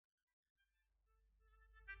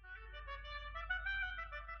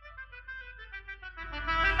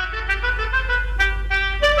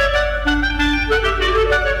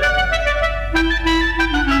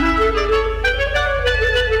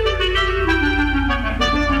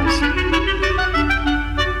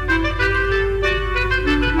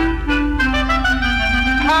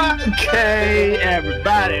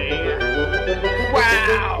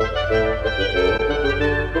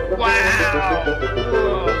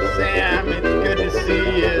Oh, Sam, it's good to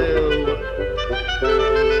see you.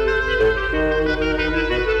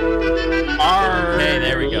 Okay,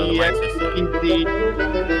 there we go. The mics are set.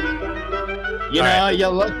 You know,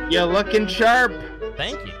 you're looking sharp.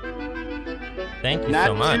 Thank you. Thank you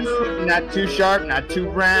so much. Not too sharp, not too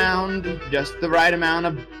round, just the right amount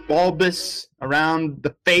of bulbous around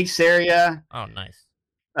the face area. Oh, nice.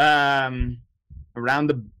 Around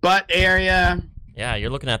the butt area. Yeah, you're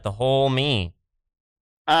looking at the whole me.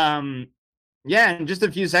 Yeah, and just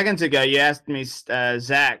a few seconds ago, you asked me,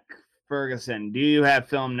 Zach Ferguson, do you have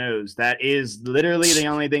film news? That is literally the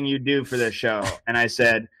only thing you do for this show. And I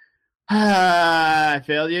said, I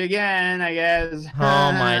failed you again, I guess.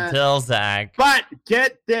 Oh, my till, Zach. But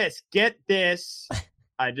get this.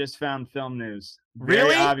 I just found film news. Really?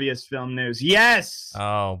 Very obvious film news. Yes.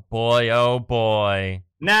 Oh, boy.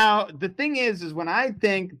 Now, the thing is when I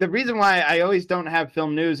think, the reason why I always don't have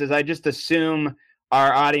film news is I just assume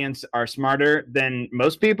our audience are smarter than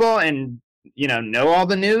most people and, know all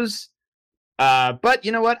the news. But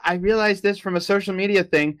you know what? I realized this from a social media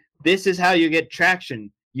thing. This is how you get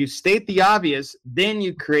traction. You state the obvious, then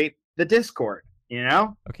you create the discord,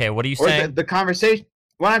 Okay, what are you saying? The conversation.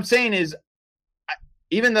 What I'm saying is,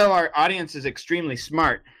 even though our audience is extremely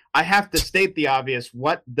smart, I have to state the obvious,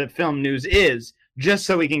 what the film news is, just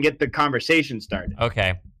so we can get the conversation started.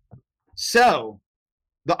 Okay. So,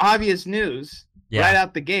 the obvious news, right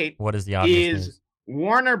out the gate, what is the obvious news?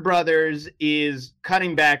 Warner Brothers is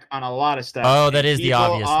cutting back on a lot of stuff. Oh, that is the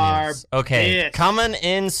obvious news. Okay, pissed. Coming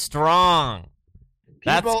in strong.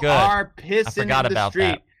 That's good. People are pissing in the street.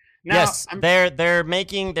 That. Now, yes,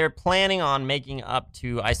 they're planning on making up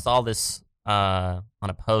to. I saw this on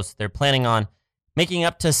a post. They're planning on making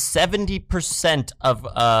up to 70%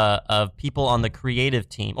 of people on the creative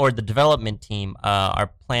team or the development team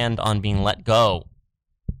are planned on being let go.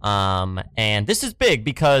 And this is big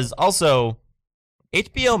because also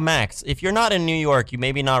HBO Max. If you're not in New York, you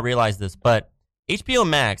maybe not realize this, but HBO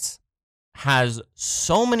Max has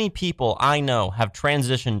so many people I know have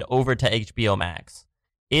transitioned over to HBO Max.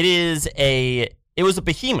 It was a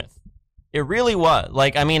behemoth. It really was.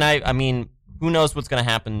 Like, I mean, who knows what's going to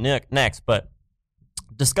happen next, but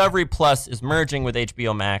Discovery Plus is merging with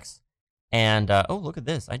HBO Max. And, oh, look at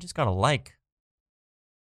this. I just got a like.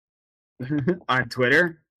 On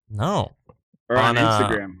Twitter? No. Or on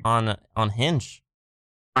Instagram? On Hinge.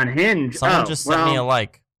 On Hinge? Someone just sent me a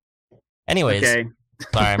like. Anyways. Okay.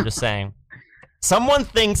 Sorry, I'm just saying. Someone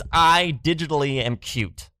thinks I digitally am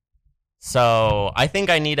cute. So I think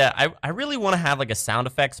I need I really want to have like a sound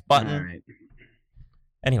effects button. All right.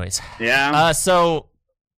 Anyways. Yeah. So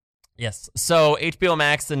HBO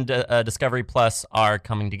Max and Discovery Plus are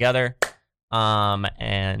coming together.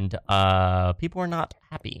 And people are not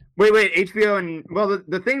happy. Wait, HBO and, well,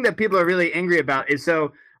 the thing that people are really angry about is,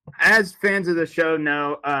 so as fans of the show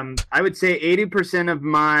know, I would say 80% of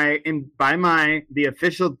the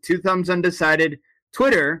official Two Thumbs Undecided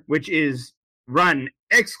Twitter, which is run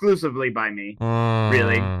exclusively by me,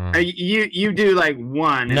 really. You do like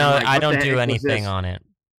one. No, like, I don't do anything on it.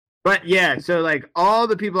 But yeah, so like all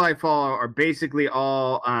the people I follow are basically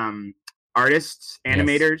all artists,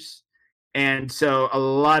 animators. Yes. And so a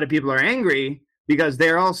lot of people are angry because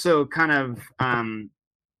they're also kind of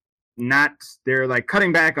they're like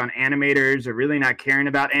cutting back on animators or really not caring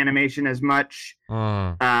about animation as much.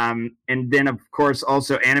 And then, of course,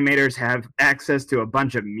 also animators have access to a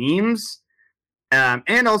bunch of memes.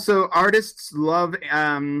 And also artists love,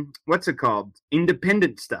 what's it called?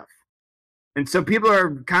 Independent stuff. And so people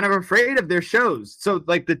are kind of afraid of their shows. So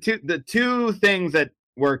like the two things that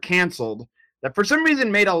were canceled that for some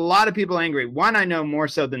reason made a lot of people angry. One I know more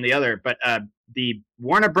so than the other, but the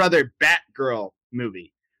Warner Brother Batgirl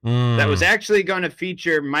movie that was actually going to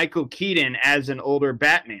feature Michael Keaton as an older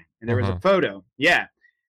Batman. And there was a photo. Yeah.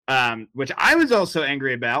 Which I was also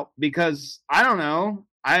angry about because I don't know.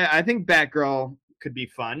 I think Batgirl could be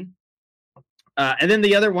fun. And then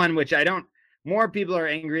the other one, which more people are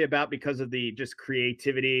angry about because of the just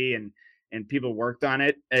creativity and people worked on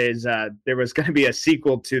it, is there was going to be a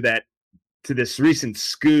sequel to this recent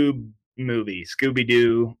Scooby-Doo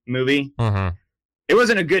movie. It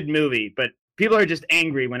wasn't a good movie, but people are just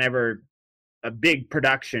angry whenever a big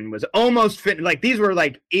production was almost fit. Like these were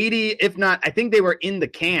like 80, if not, I think they were in the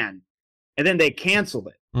can, and then they canceled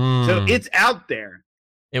it. So it's out there.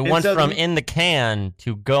 It went from in the can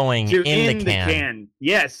to going in the can.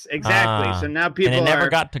 Yes, exactly. So now people and it never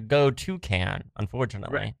got to go to can,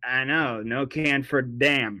 unfortunately. Right, I know, no can for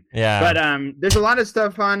damn. Yeah. But there's a lot of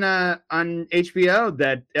stuff on HBO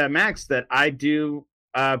that Max that I do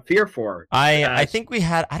Fear for. I think we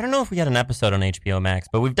had. I don't know if we had an episode on HBO Max,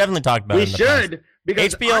 but we've definitely talked about it. We should,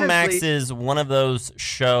 because HBO honestly, Max is one of those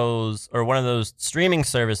shows or one of those streaming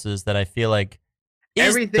services that I feel like is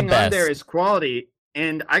everything the best. on there is quality,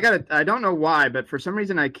 and I don't know why, but for some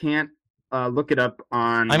reason I can't look it up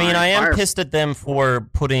on. I mean, I am pissed at them for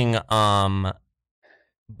putting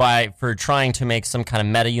for trying to make some kind of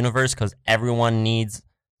meta universe, because everyone needs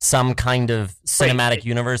some kind of cinematic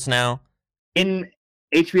universe now. In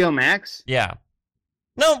HBO Max? Yeah.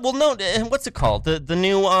 No, well, no. What's it called? The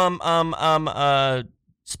new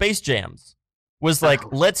Space Jams was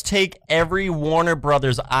like, let's take every Warner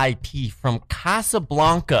Brothers IP from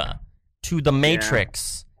Casablanca to The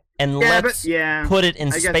Matrix and let's put it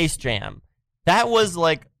in Space Jam. That was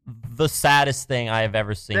like the saddest thing I have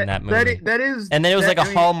ever seen. That movie. That is, and then it was like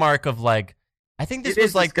a hallmark of like, I think this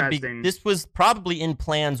was like disgusting. This was probably in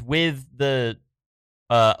plans with the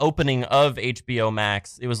opening of HBO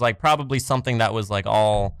Max. It was like probably something that was like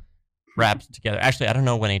all wrapped together. Actually, I don't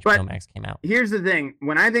know when HBO Max came out. Here's the thing: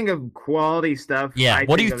 when I think of quality stuff,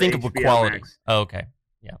 what do you think of quality? Max. Oh, okay,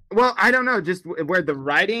 yeah. Well, I don't know, just where the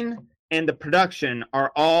writing and the production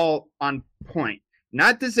are all on point.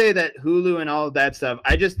 Not to say that Hulu and all of that stuff.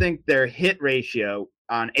 I just think their hit ratio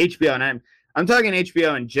on HBO, and I'm talking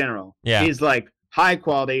HBO in general, is like high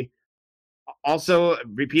quality. Also,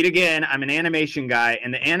 repeat again, I'm an animation guy,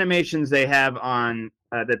 and the animations they have on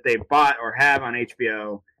that they bought or have on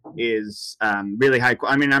HBO is really high.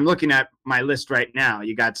 I mean, I'm looking at my list right now.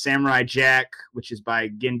 You got Samurai Jack, which is by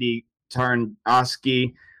Genndy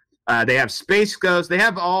Tartakovsky. They have Space Ghost. They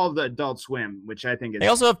have all of the Adult Swim, which I think is. They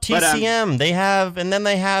also have TCM. They have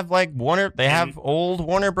like Warner. They have old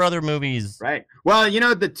Warner Brother movies. Right. Well,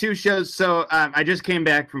 the two shows. So I just came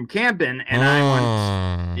back from camping, and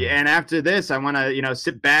and after this, I want to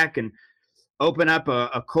sit back and open up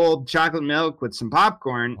a cold chocolate milk with some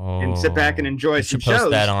popcorn and sit back and enjoy some shows.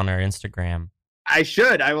 Post that on our Instagram. I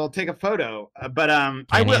should. I will take a photo. But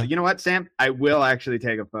I will. You know what, Sam? I will actually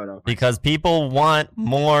take a photo. Because people want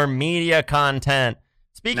more media content.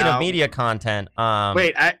 Speaking of media content.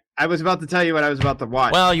 Wait, I was about to tell you what I was about to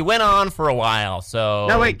watch. Well, you went on for a while, so.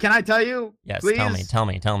 No, wait. Can I tell you? Yes, please? Tell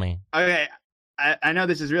me. Okay. I know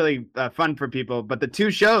this is really fun for people, but the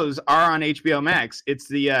two shows are on HBO Max. It's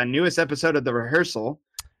the newest episode of The Rehearsal,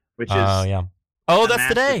 which is. Oh, yeah. Oh, that's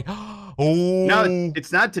today. Oh. No,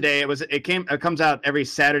 it's not today. It comes out every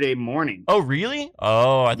Saturday morning. Oh, really?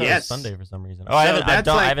 Oh, I thought it was Sunday for some reason. Oh, I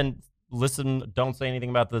haven't listened. Don't say anything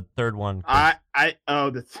about the third one.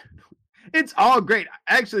 It's all great.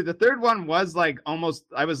 Actually, the third one was like almost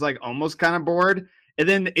kind of bored, and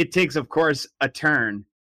then it takes, of course, a turn,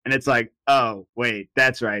 and it's like, oh wait,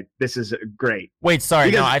 that's right. This is great. Wait,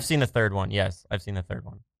 sorry. No, I've seen the third one. Yes, I've seen the third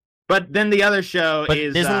one. But then the other show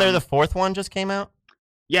is. Isn't there the fourth one just came out?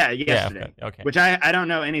 Yeah, yesterday. Yeah, okay. Which I don't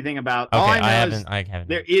know anything about. Okay, all I know I haven't.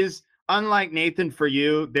 There is, unlike Nathan For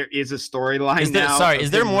You, there is a storyline now. Sorry,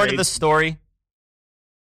 is there more to the story?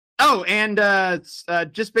 Oh, and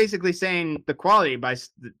just basically saying the quality by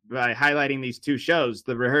highlighting these two shows,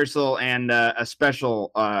 The Rehearsal and a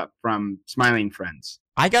special from Smiling Friends.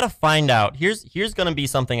 I gotta find out. Here's gonna be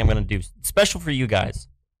something I'm gonna do special for you guys,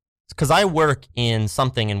 because I work in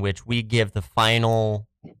something in which we give the final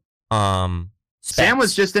specs. Sam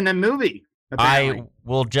was just in a movie. Apparently.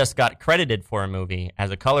 I just got credited for a movie as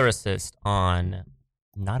a color assist on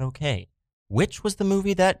Not Okay, which was the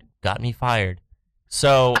movie that got me fired.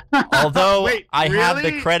 So although I have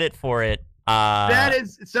the credit for it, that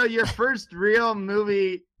is so your first real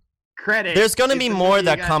movie credit. There's gonna be more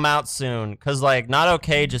that come out soon, because like Not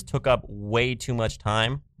Okay just took up way too much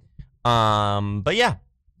time. But yeah.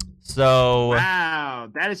 So wow,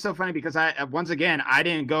 that is so funny, because I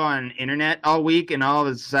didn't go on internet all week, and all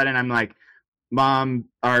of a sudden I'm like, Mom,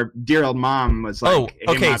 our dear old mom was like, oh,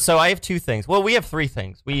 okay. Hey, so I have two things. Well, we have three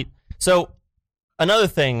things. So another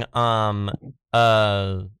thing. I'm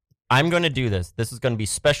going to do this. This is going to be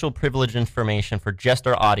special privileged information for just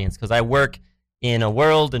our audience, because I work in a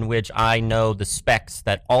world in which I know the specs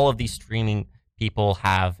that all of these streaming people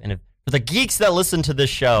have, and for the geeks that listen to this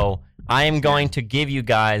show, I am going to give you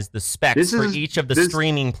guys the specs for each of the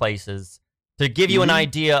streaming places to give you an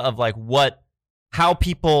idea of like how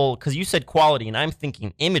people, because you said quality and I'm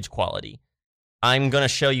thinking image quality. I'm going to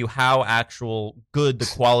show you how actual good the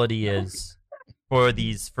quality is for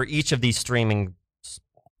each of these streaming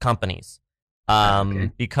companies.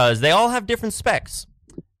 Because they all have different specs.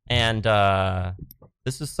 And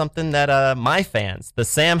this is something that my fans, the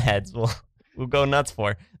Sam heads, will go nuts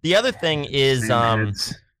for. The other thing is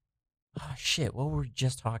oh shit, what were we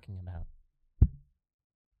just talking about?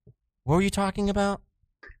 What were you talking about?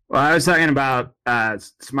 Well, I was talking about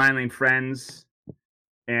smiling friends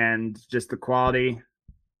and just the quality.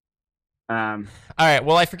 All right.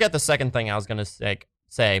 Well, I forget the second thing I was gonna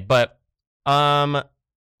say, but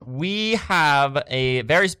we have a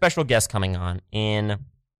very special guest coming on.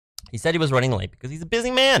 He said he was running late because he's a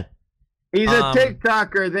busy man. He's a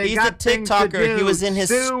TikToker. He's a TikToker. He was in his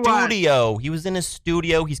studio. He was in his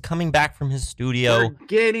studio. He's coming back from his studio. We're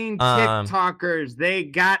getting TikTokers. They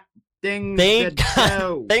got things to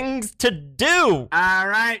do. Things to do. All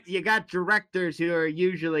right. You got directors who are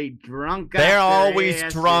usually drunk. They're always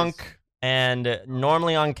drunk and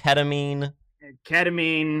normally on ketamine.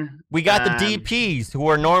 We got the DPs who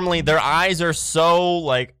are normally, their eyes are so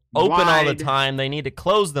like open wide. All the time. They need to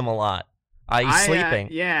close them a lot. Sleeping.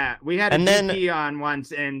 We had a DP on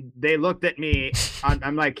once, and they looked at me.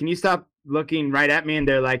 I'm like, "Can you stop looking right at me?" And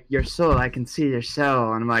they're like, "Your soul, I can see your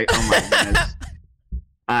soul." And I'm like, "Oh my goodness!"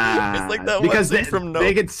 It's like that because from Nope.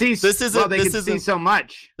 They could see. They could see so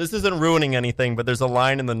much. This isn't ruining anything, but there's a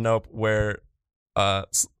line in the Nope where a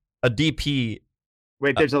DP.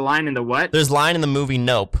 Wait, there's a line in the what? There's a line in the movie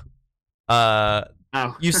Nope.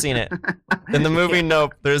 Oh, you've seen it. In the movie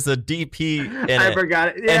Nope, there's a DP in it. I forgot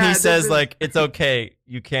it. Yeah, and he says, like, it's okay,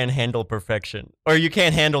 you can't handle perfection. Or you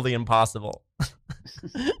can't handle the impossible.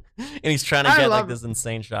 And he's trying to get, like, this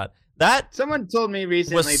insane shot. Someone told me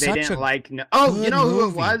recently they didn't like... Oh, you know who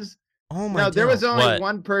it was? Oh, my God. There was only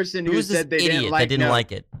one person who said they didn't like it. They didn't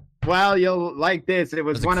like it. Well, you'll like this. It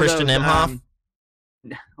was one of those... Christian Imhoff?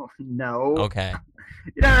 No. Okay.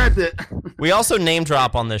 You don't have to. We also name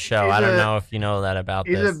drop on this show. I don't know if you know that about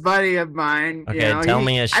this. He's a buddy of mine. Okay, tell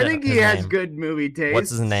me his I think he has good movie taste. What's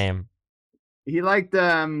his name? He likes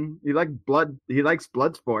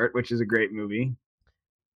Bloodsport, which is a great movie.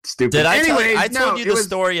 Stupid. Did I told you the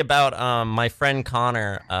story about my friend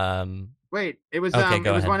Connor. Wait, it was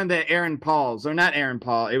one of the Aaron Pauls, or not Aaron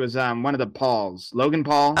Paul. It was one of the Pauls, Logan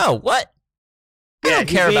Paul. Oh, what? I don't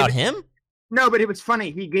care about him. No, but it was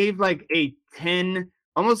funny. He gave like a 10,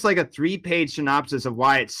 almost like a 3-page synopsis of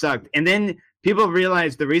why it sucked. And then people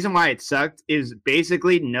realized the reason why it sucked is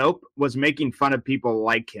basically Nope was making fun of people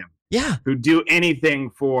like him. Yeah. Who do anything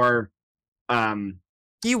for,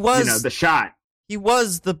 he was, the shot. He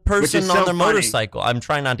was the person on the motorcycle. I'm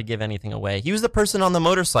trying not to give anything away. He was the person on the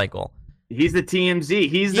motorcycle. He's the TMZ.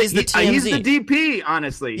 He's the DP,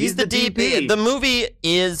 honestly. He's the DP. The movie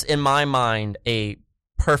is, in my mind, a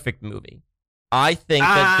perfect movie. I think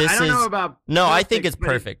that this is... I don't know about perfect, I think it's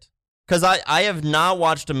perfect. Because I have not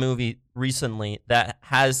watched a movie recently that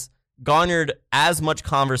has garnered as much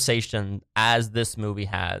conversation as this movie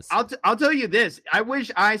has. I'll tell you this. I wish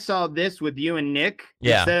I saw this with you and Nick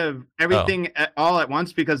instead of everything all at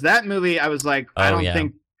once, because that movie, I was like, I don't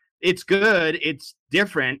think... It's good. It's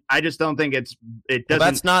different. I just don't think it doesn't... Well,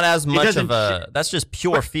 that's not as much of a... That's just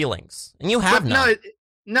pure feelings. And you have none.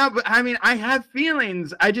 No, but I mean, I have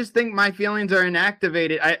feelings. I just think my feelings are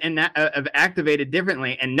activated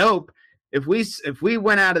differently. And Nope, if we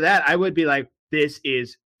went out of that, I would be like, this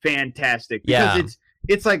is fantastic, because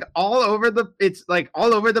it's like all over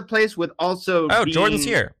the place with also. Oh, Jordan's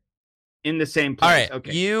here in the same place. All right,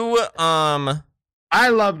 okay. You I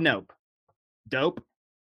love Nope. Dope.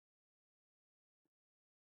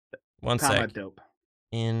 One sec. Dope.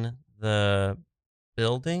 In the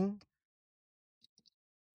building.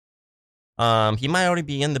 He might already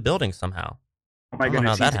be in the building somehow. Oh my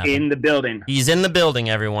goodness, he's in the building. He's in the building,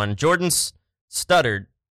 everyone. Jordan Studdard.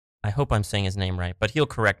 I hope I'm saying his name right, but he'll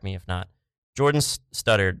correct me if not. Jordan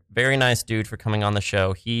Studdard, very nice dude for coming on the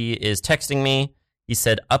show. He is texting me. He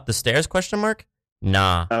said, "Up the stairs?" ?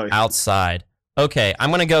 Nah, outside. Okay, I'm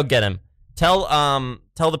gonna go get him. Tell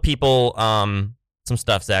the people some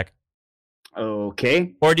stuff, Zach.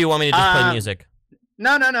 Okay. Or do you want me to just play music?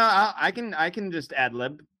 No. I can just ad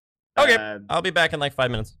lib. Okay, I'll be back in like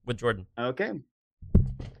 5 minutes with Jordan. Okay.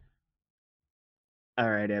 All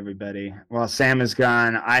right, everybody. While Sam is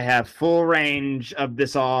gone, I have full range of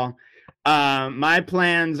this all. My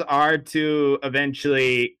plans are to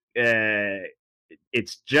eventually,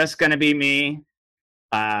 it's just going to be me.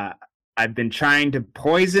 I've been trying to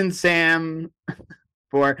poison Sam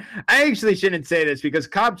I actually shouldn't say this, because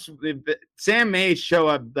Sam may show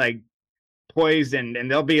up like poisoned,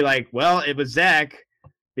 and they'll be like, well, it was Zach,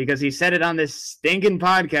 because he said it on this stinking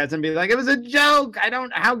podcast, and be like, it was a joke.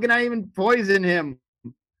 How can I even poison him?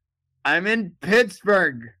 I'm in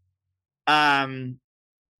Pittsburgh. No, I'm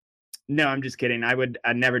just kidding.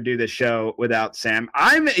 I'd never do this show without Sam.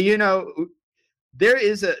 There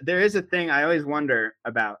is a thing I always wonder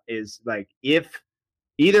about, is like, if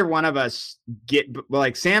either one of us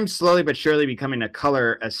like Sam slowly but surely becoming a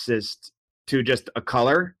color assist to just a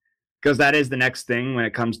color. because that is the next thing when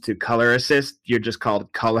it comes to color assist. You're just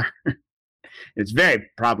called color. It's very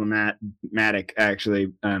problematic,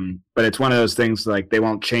 actually. But it's one of those things like they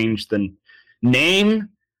won't change the name.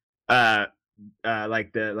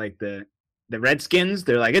 Like the Redskins,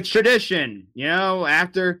 they're like, it's tradition.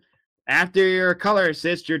 After you're a color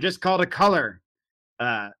assist, you're just called a color.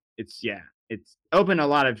 It's open a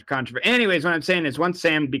lot of controversy. Anyways, what I'm saying is once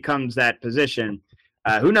Sam becomes that position,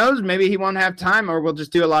 who knows? Maybe he won't have time, or we'll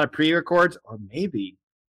just do a lot of pre-records, or maybe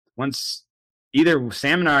once either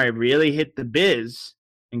Sam and I really hit the biz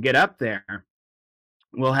and get up there,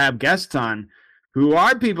 we'll have guests on who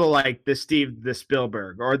are people like the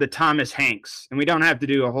Spielberg or the Thomas Hanks, and we don't have to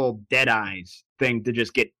do a whole Dead Eyes thing to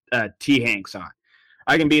just get T. Hanks on.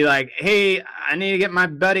 I can be like, hey, I need to get my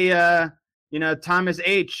buddy, Thomas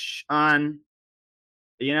H. on,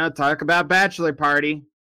 talk about Bachelor Party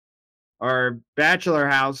or Bachelor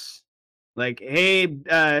House. Like, hey,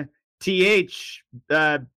 T.H.,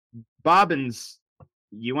 Bobbins,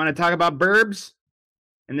 you want to talk about Burbs?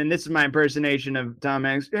 And then this is my impersonation of Tom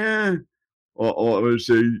Hanks. Yeah. I would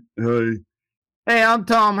say, hey, I'm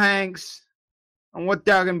Tom Hanks. I'm what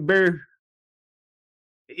talking about.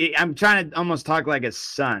 I'm trying to almost talk like his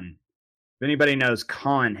son. If anybody knows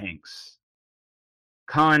Colin Hanks.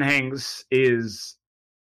 Colin Hanks is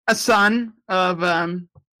a son of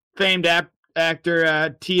famed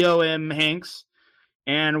actor T.O.M. Hanks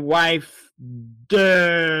and wife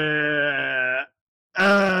I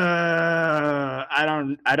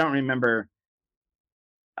don't remember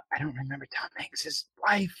Tom Hanks'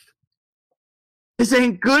 wife. This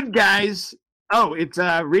ain't good, guys. Oh, it's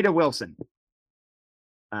Rita Wilson.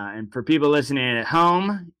 And for people listening at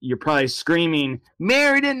home, you're probably screaming,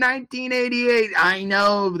 married in 1988. I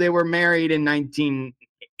know they were married in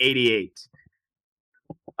 1988.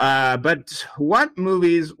 But what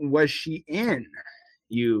movies was she in?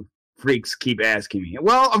 You freaks keep asking me.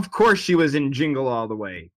 Well, of course she was in Jingle All the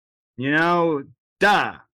Way.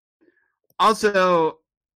 Duh. Also,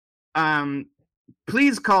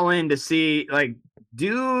 please call in to see, like,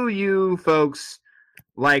 do you folks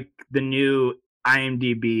like the new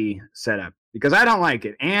IMDb setup? Because I don't like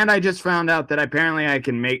it, and I just found out that apparently I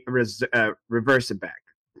can reverse it back.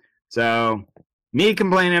 So me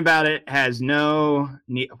complaining about it has no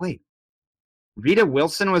need. Wait, Rita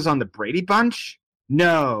Wilson was on the Brady Bunch?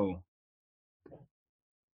 No.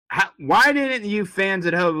 Why didn't you fans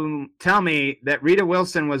at home tell me that Rita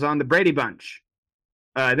Wilson was on the Brady Bunch?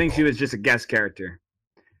 I think she was just a guest character.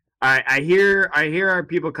 I hear our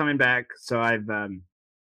people coming back, so I've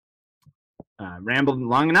rambled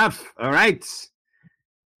long enough. All right.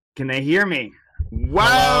 Can they hear me?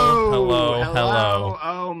 Whoa! Hello.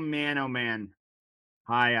 Oh man.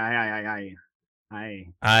 Hi.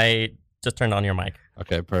 I just turned on your mic.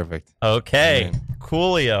 Okay, perfect. Okay,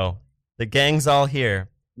 coolio. The gang's all here.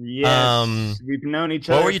 Yes, we've known each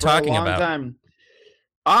other. What were you talking for a long about? Time.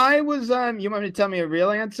 I was. You want me to tell me a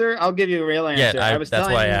real answer? I'll give you a real answer. Yeah, I was that's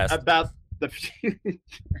telling why I asked about the future. Okay.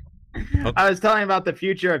 I was telling about the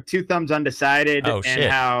future of Two Thumbs Undecided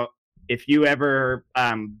and how if you ever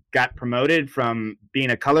got promoted from being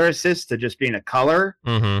a color assist to just being a color,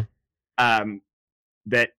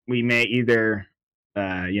 that we may either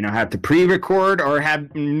have to pre-record or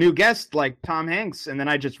have new guests like Tom Hanks. And then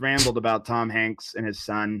I just rambled about Tom Hanks and his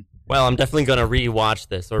son. Well, I'm definitely going to re-watch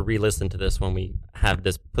this or re-listen to this when we have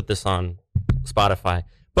this, put this on Spotify.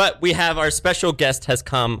 But we have our special guest has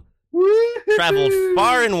come, traveled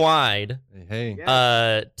far and wide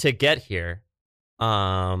to get here.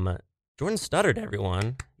 Jordan Studdard,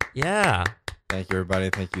 everyone. Yeah. Thank you, everybody.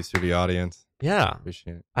 Thank you, studio audience. Yeah.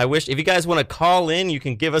 Appreciate it. I wish if you guys want to call in, you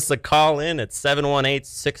can give us a call in at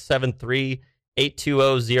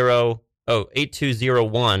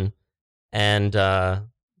 718-673-8201. And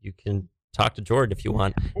you can talk to Jordan if you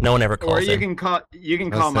want. No one ever calls Or you in. can call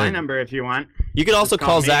my number if you want. You could also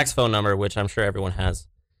call me. Zach's phone number, which I'm sure everyone has.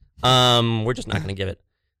 We're just not going to give it.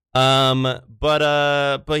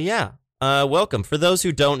 But yeah. Welcome. For those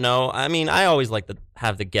who don't know, I mean, I always like to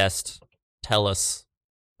have the guest tell us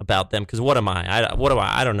about them, because what am I? I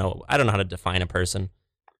don't know. I don't know how to define a person.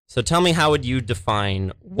 So tell me, how would you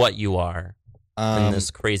define what you are in this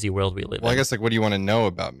crazy world we live in? Well, I guess, like, what do you want to know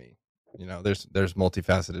about me? There's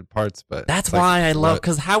multifaceted parts, but that's why I love,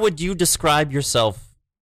 because how would you describe yourself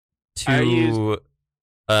to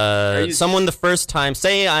someone the first time?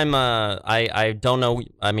 Say I don't know.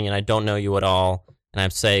 I mean, I don't know you at all, and I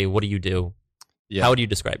say, what do you do? Yeah. How would you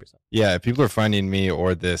describe yourself? Yeah, if people are finding me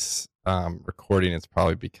or this recording, it's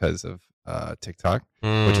probably because of TikTok,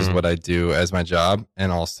 which is what I do as my job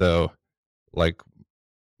and also like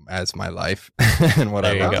as my life and what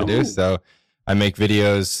I love to do. So I make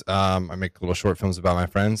videos. I make little short films about my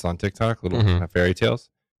friends on TikTok, little kind of fairy tales,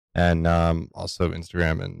 and also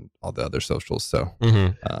Instagram and all the other socials. So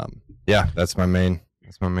yeah, that's my main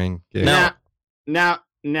gig. Now,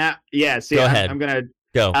 yeah. See, Go ahead. I'm gonna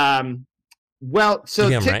go. Well,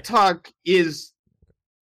 so TikTok is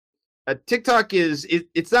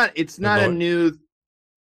it's not a new.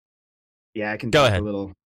 Yeah, I can go talk ahead. a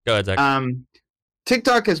little. Go ahead, Zach.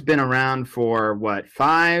 TikTok has been around for what,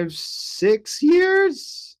 5-6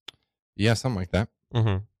 years? Yeah, something like that.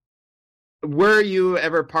 Were you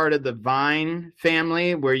ever part of the Vine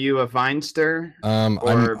family? Were you a Vinester?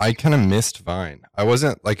 I kind of missed Vine. I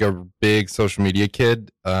wasn't like a big social media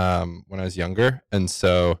kid when I was younger, and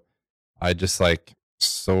so I just I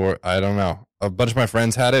don't know. A bunch of my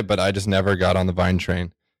friends had it, but I just never got on the Vine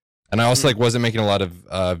train. And I also wasn't making a lot of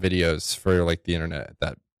videos for like the internet at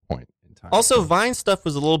that point in time. Also, Vine stuff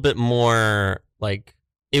was a little bit more like,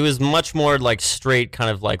 it was much more like straight kind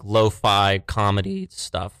of like lo-fi comedy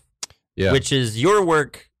stuff. Yeah. Which is, your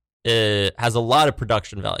work has a lot of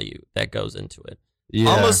production value that goes into it. Yeah.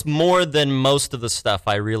 Almost more than most of the stuff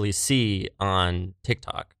I really see on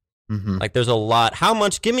TikTok. Like, there's a lot. How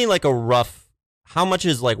much, give me like a rough, how much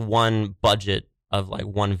is like one budget of like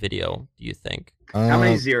one video, do you think? How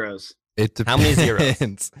many zeros? It depends. How many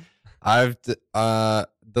zeros?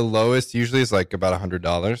 The lowest usually is like about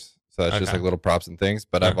 $100. So that's just like little props and things.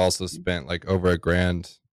 But I've also spent like over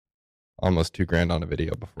 $1,000, almost $2,000 on a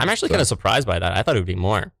video before. I'm actually kind of surprised by that. I thought it would be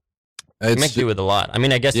more. You make do with a lot. I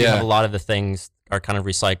mean, I guess you have a lot of the things are kind of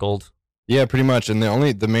recycled. Yeah, pretty much. And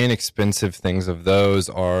the main expensive things of those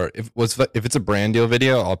are, if it's a brand deal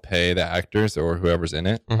video, I'll pay the actors or whoever's in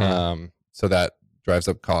it. So that drives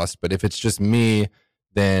up cost. But if it's just me,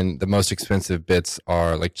 then the most expensive bits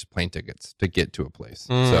are like just plane tickets to get to a place.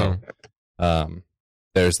 So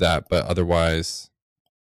there's that. But otherwise,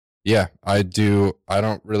 yeah, I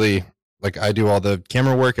don't really, like, I do all the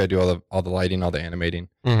camera work, I do all the lighting, all the animating,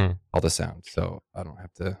 all the sound. So I don't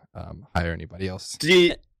have to hire anybody else.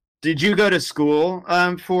 Did you go to school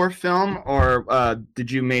for film, or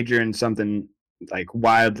did you major in something like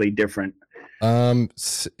wildly different? In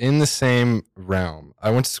the same realm.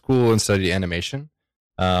 I went to school and studied animation.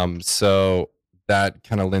 So that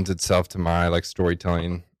kind of lends itself to my like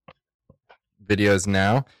storytelling videos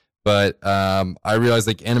now. But I realized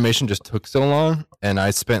like animation just took so long, and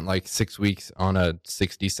I spent like 6 weeks on a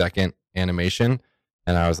 60-second animation,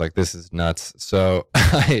 and I was like, this is nuts. So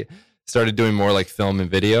I started doing more like film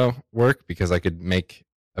and video work because I could make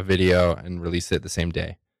a video and release it the same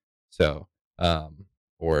day. So,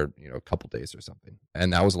 or, a couple days or something.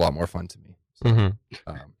 And that was a lot more fun to me. So,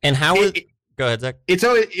 and how go ahead, Zach. It's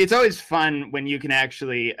always fun when you can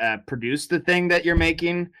actually produce the thing that you're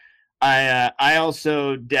making. I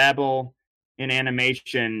also dabble in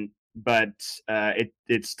animation, but it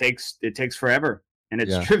takes forever, and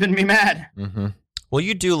it's driven me mad. Well,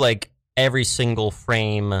 you do like every single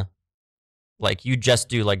frame, like you just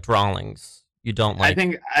do like drawings. You don't like. I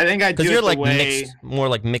think I do. Because you're like more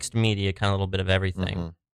like mixed media, kind of a little bit of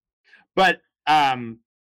everything. But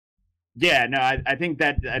yeah, no, I think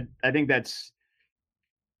that's.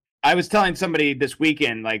 I was telling somebody this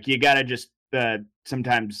weekend, like, you gotta just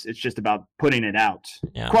sometimes it's just about putting it out,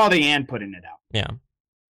 quality and putting it out,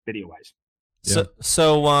 video wise.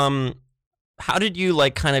 So how did you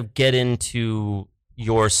like kind of get into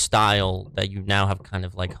your style that you now have kind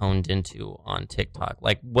of like honed into on TikTok?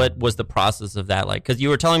 Like, what was the process of that like? Because you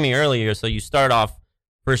were telling me earlier, so you start off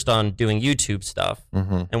first on doing YouTube stuff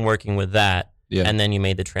and working with that, and then you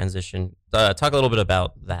made the transition. Talk a little bit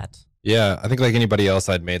about that. Yeah, I think like anybody else,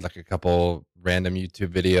 I'd made like a couple random YouTube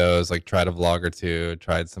videos, like tried a vlog or two,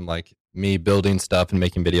 tried some like me building stuff and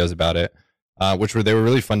making videos about it, they were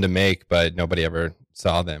really fun to make, but nobody ever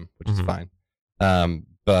saw them, which is fine.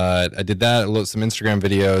 But I did that, some Instagram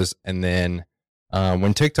videos, and then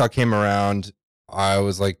when TikTok came around, I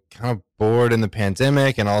was like kind of bored in the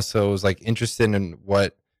pandemic, and also was like interested in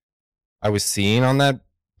what I was seeing on that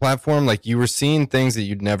platform. Like, you were seeing things that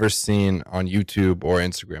you'd never seen on YouTube or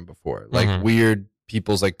Instagram before, like weird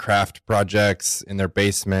people's like craft projects in their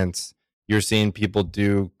basements. You're seeing people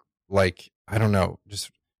do like, I don't know,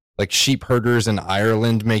 just like sheep herders in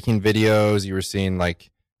Ireland making videos. You were seeing like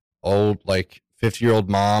old like 50-year-old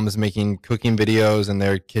moms making cooking videos in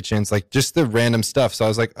their kitchens, like just the random stuff. So I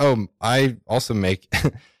was like, oh, I also make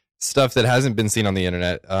stuff that hasn't been seen on the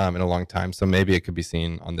internet in a long time, so maybe it could be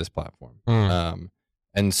seen on this platform.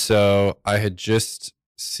 And so I had just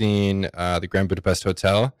seen the Grand Budapest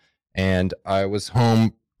Hotel, and I was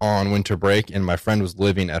home on winter break, and my friend was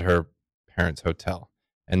living at her parents' hotel.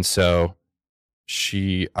 And so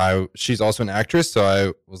she's also an actress, so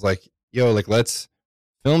I was like, yo, like let's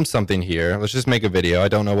film something here. Let's just make a video. I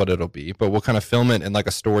don't know what it'll be, but we'll kind of film it in like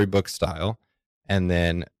a storybook style. And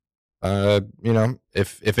then,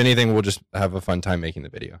 if anything, we'll just have a fun time making the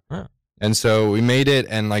video. Huh. And so we made it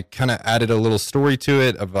and like kind of added a little story to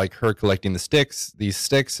it of like her collecting these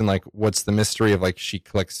sticks and like what's the mystery of like she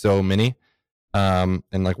collects so many, and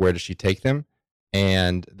like where does she take them?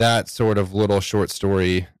 And that sort of little short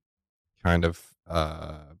story kind of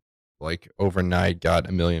like overnight got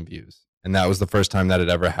 1 million views. And that was the first time that had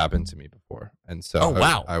ever happened to me before. And so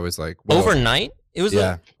I was like, whoa. Overnight? It was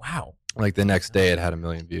wow. Like the next day it had 1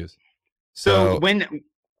 million views. So when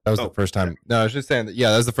that was the first time. No, I was just saying that,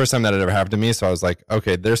 that was the first time that had ever happened to me. So I was like,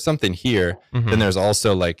 okay, there's something here. Mm-hmm. Then there's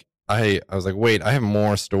also like, I was like, wait, I have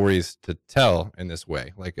more stories to tell in this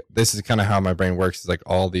way. Like this is kind of how my brain works, is like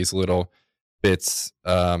all these little bits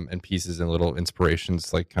and pieces and little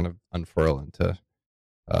inspirations like kind of unfurl into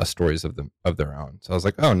stories of their own. So I was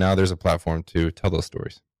like, oh, now there's a platform to tell those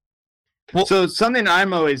stories. Well, so something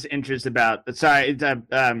I'm always interested about,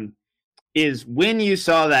 is when you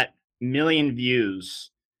saw that 1 million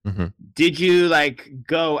views, mm-hmm. did you like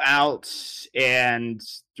go out and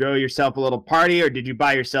throw yourself a little party, or did you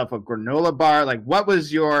buy yourself a granola bar? Like, what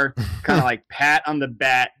was your kind of like pat on the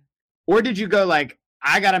back, or did you go like,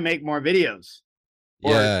 I gotta make more videos?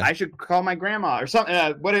 Or I should call my grandma or something.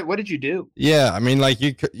 What did you do? Yeah, I mean, like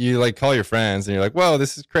you like call your friends and you're like, whoa,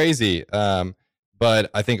 this is crazy. But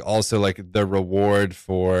I think also like the reward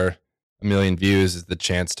for 1 million views is the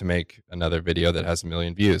chance to make another video that has 1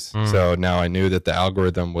 million views. So now I knew that the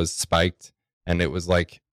algorithm was spiked, and it was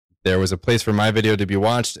like there was a place for my video to be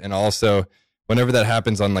watched. And also, whenever that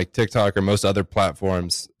happens on like TikTok or most other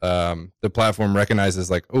platforms, the platform recognizes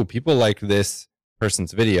like, oh, people like this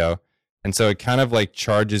person's video. And so it kind of like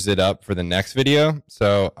charges it up for the next video.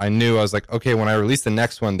 So I knew, I was like, okay, when I release the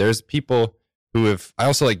next one, there's people who I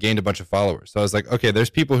also like gained a bunch of followers. So I was like, okay,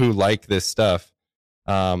 there's people who like this stuff.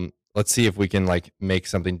 Let's see if we can like make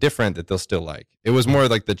something different that they'll still like. It was more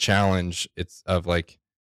like the challenge of like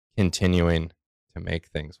continuing to make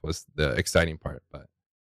things was the exciting part. But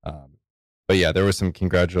yeah, there was some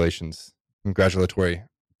congratulatory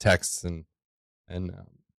texts and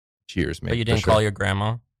cheers. But you didn't call your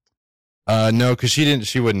grandma? No, because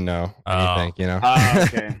she wouldn't know anything, you know. Oh,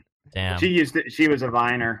 okay. Damn. She was a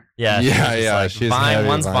Viner. Yeah. Like, she's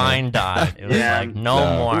once Vine died, it was like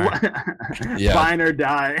no more. Viner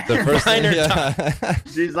die. The first Viner die.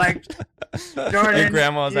 She's like, Jordan. My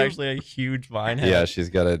grandma is actually a huge Vine head. Yeah, she's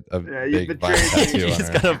got a big Vine tattoo She's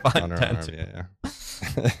got a Vine tattoo. Yeah.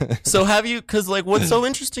 So have you? Because like, what's so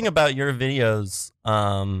interesting about your videos,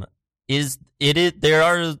 is there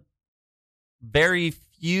are very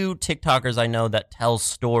few TikTokers I know that tell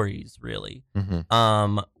stories, really.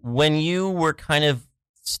 Mm-hmm. When you were kind of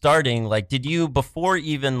starting, like, did you, before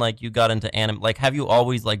even like you got into like, have you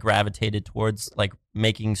always like gravitated towards like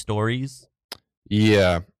making stories?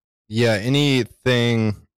 Yeah,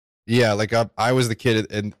 anything. Yeah, like I was the kid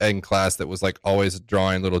in class that was like always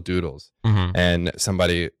drawing little doodles, mm-hmm. and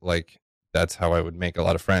somebody like, that's how I would make a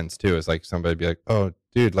lot of friends too. Is like somebody be like, oh,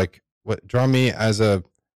 dude, like, what? Draw me as I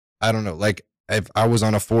don't know, like, if I was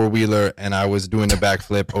on a 4-wheeler and I was doing a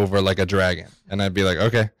backflip over like a dragon, and I'd be like,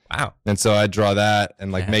 okay, wow. And so I'd draw that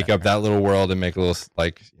and like make up that little world and make a little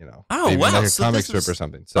like, you know, wow, like a comic strip or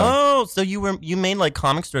something. So so you made like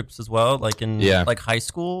comic strips as well, like in like high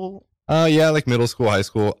school. Yeah, like middle school, high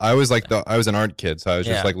school. I was like I was an art kid, so I was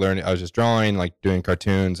just like learning. I was just drawing, like doing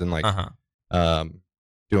cartoons and like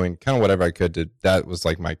doing kind of whatever I could to. That was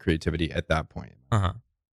like my creativity at that point. Yeah.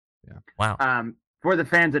 Wow. For the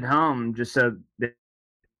fans at home, just so they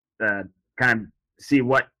kind of see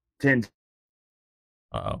what tends.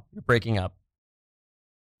 Uh-oh, you're breaking up.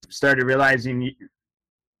 Started realizing.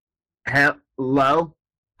 Hello.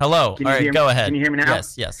 All right, go ahead. Can you hear me now?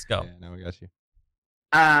 Yes, go. Yeah, now we got you.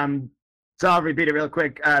 So I'll repeat it real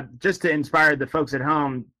quick, just to inspire the folks at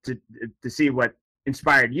home to see what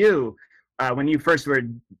inspired you when you first were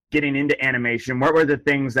getting into animation. What were the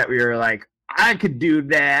things that we were like, I could do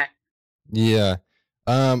that? Yeah.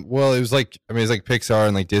 Well, it was like Pixar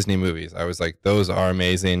and like Disney movies. I was like, those are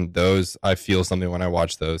amazing. Those, I feel something when I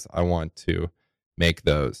watch those. I want to make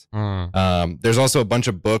those. There's also a bunch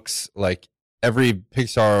of books, like every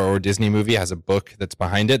Pixar or Disney movie has a book that's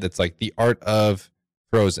behind it. That's like the art of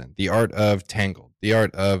Frozen, the art of Tangled, the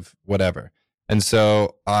art of whatever. And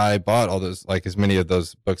so I bought all those, like as many of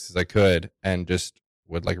those books as I could, and just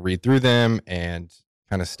would like read through them and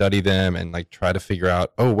kind of study them and like try to figure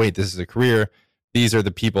out, oh wait, this is a career. These are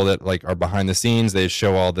the people that like are behind the scenes. They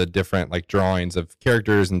show all the different like drawings of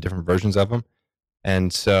characters and different versions of them.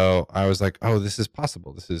 And so I was like, oh, this is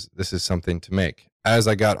possible. This is something to make. As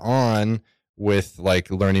I got on with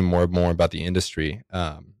like learning more and more about the industry,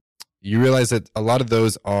 you realize that a lot of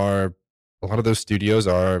those studios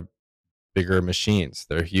are bigger machines.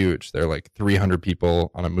 They're huge. They're like 300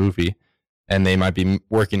 people on a movie, and they might be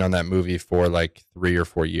working on that movie for like 3 or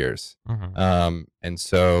 4 years. And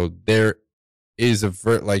so there is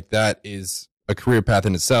that is a career path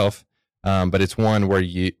in itself. But it's one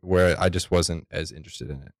where I just wasn't as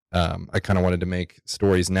interested in it. I kind of wanted to make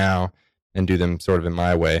stories now and do them sort of in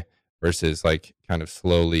my way versus like kind of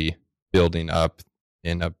slowly building up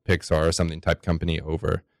in a Pixar or something type company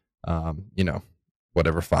over,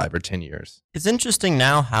 whatever 5 or 10 years. It's interesting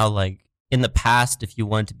now how like in the past, if you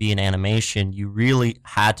wanted to be in animation, you really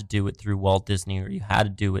had to do it through Walt Disney or you had to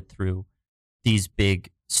do it through these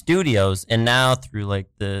big studios. And now through like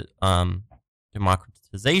the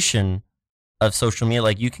democratization of social media,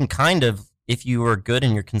 like you can kind of, if you are good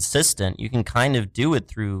and you're consistent, you can kind of do it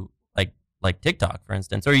through like TikTok, for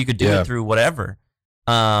instance, or you could do it through whatever.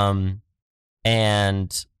 And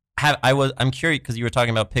I'm curious because you were talking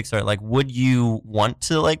about Pixar. Like, would you want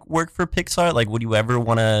to like work for Pixar? Like, would you ever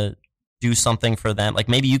want to do something for them? Like,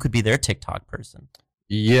 maybe you could be their TikTok person.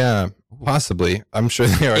 Yeah, possibly. I'm sure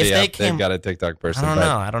they already they've got a TikTok person.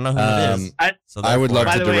 I don't know who it is. I would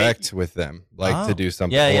love to direct with them, like to do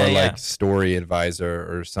something, like story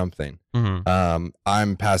advisor or something.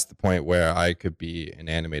 I'm past the point where I could be an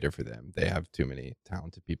animator for them. They have too many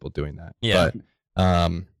talented people doing that. Yeah.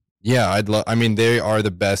 But I'd love. I mean, they are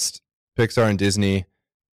the best. Pixar and Disney,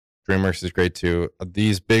 DreamWorks is great too.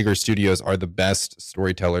 These bigger studios are the best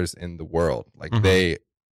storytellers in the world. Like they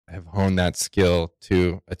have honed that skill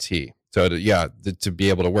to a T. So to be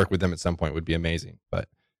able to work with them at some point would be amazing. But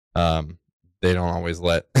they don't always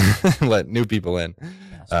let new people in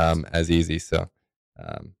as easy. So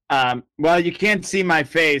well, you can't see my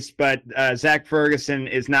face, but Zach Ferguson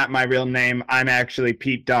is not my real name. I'm actually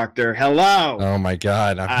Pete Doctor. Hello. Oh my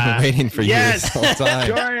God, I've been waiting for you this whole time.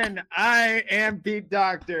 Jordan, I am Pete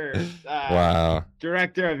Doctor. Wow.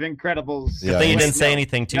 Director of Incredibles. Good thing you didn't say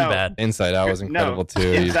anything too bad. Inside Out was incredible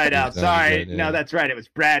too. Inside Out. Sorry. No, that's right. It was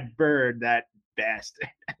Brad Bird, that bastard.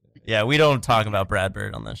 Yeah, we don't talk about Brad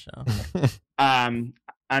Bird on this show.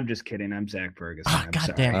 I'm just kidding. I'm Zach Ferguson. Oh,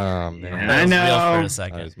 God damn. Oh man. I know. For a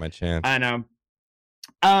second. That was my chance. I know.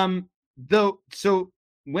 So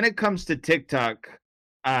when it comes to TikTok,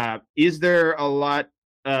 is there a lot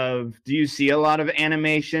do you see a lot of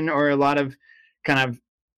animation or a lot of kind of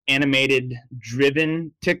animated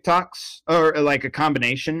driven TikToks or like a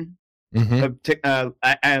combination of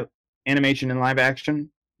animation and live action?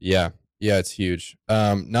 Yeah, it's huge.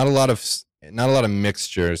 Not a lot of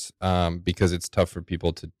mixtures because it's tough for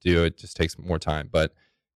people to do. It just takes more time. But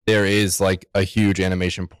there is like a huge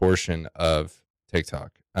animation portion of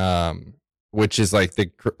TikTok, which is like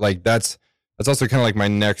that's also kind of like my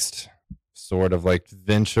next sort of like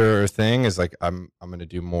venture or thing is like I'm gonna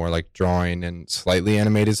do more like drawing and slightly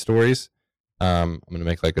animated stories. I'm gonna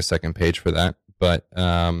make like a second page for that. But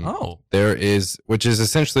there is, which is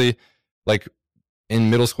essentially like in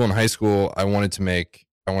middle school and high school, I wanted to make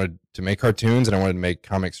cartoons and I wanted to make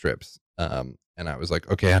comic strips. And I was like,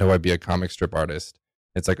 okay, how do I be a comic strip artist?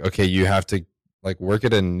 It's like, okay, you have to like work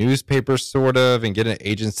at a newspaper sort of and get an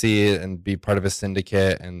agency and be part of a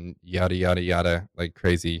syndicate and yada, yada, yada, like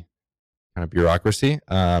crazy kind of bureaucracy.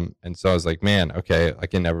 And so I was like, man, okay, I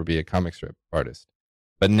can never be a comic strip artist.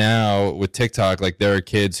 But now with TikTok, like there are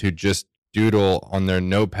kids who just doodle on their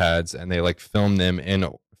notepads and they like film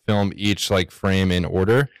each like frame in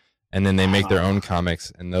order. And then they make their own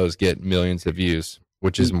comics, and those get millions of views,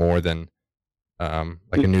 which is more than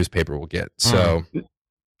like a newspaper will get. So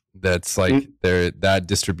that's like that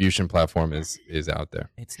distribution platform is out there.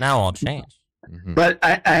 It's now all changed. But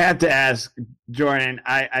I have to ask, Jordan,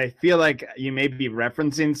 I feel like you may be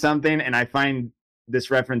referencing something, and I find this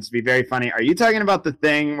reference to be very funny. Are you talking about the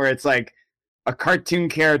thing where it's like a cartoon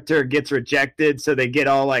character gets rejected, so they get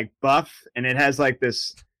all like buff, and it has like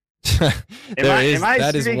this...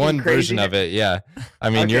 That is one version of it. Yeah,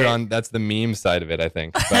 I mean, okay. That's the meme side of it, I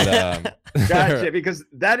think. But gotcha, because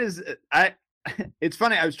that is it's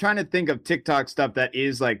funny. I was trying to think of TikTok stuff that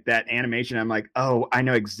is like that animation. I'm like, oh, I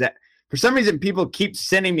know for some reason, people keep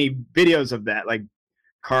sending me videos of that, like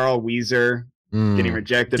Carl Weezer getting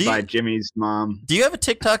rejected by Jimmy's mom. Do you have a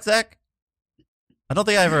TikTok, Zach? I don't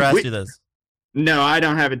think I ever asked you this. No, I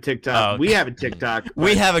don't have a TikTok. Oh, okay. We have a TikTok.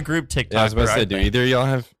 We have a group TikTok. Yeah, I was about to say, do either of y'all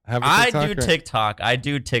have a TikTok? I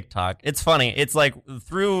do TikTok. It's funny. It's like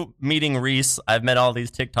through meeting Reese, I've met all these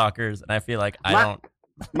TikTokers, and I feel like I don't.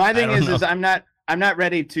 My thing is I'm not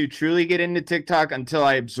ready to truly get into TikTok until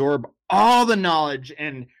I absorb all the knowledge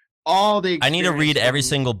and all the I need to read experience every from-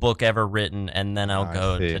 single book ever written, and then I'll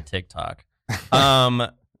go see. to TikTok.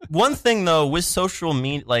 One thing though, with social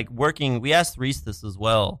media, like working, we asked Reese this as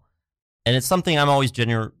well, and it's something I'm always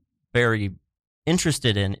very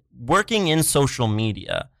interested in. Working in social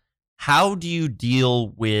media, how do you deal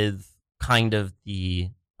with kind of the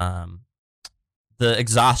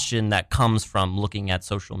exhaustion that comes from looking at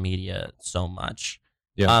social media so much?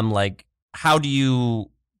 Yeah. Like, how do you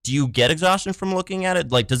get exhaustion from looking at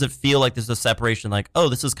it? Like, does it feel like there's a separation? Like, oh,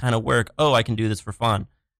 this is kind of work. Oh, I can do this for fun.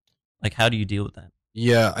 Like, how do you deal with that?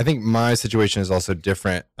 Yeah, I think my situation is also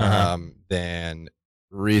different than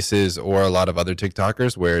Reese's or a lot of other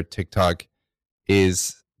TikTokers, where TikTok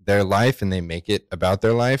is their life and they make it about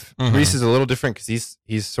their life. Reese is a little different because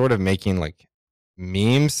he's sort of making like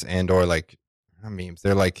memes and or like not memes.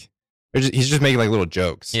 They're like he's just making like little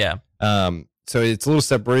jokes. Yeah. So it's a little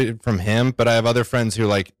separated from him, but I have other friends who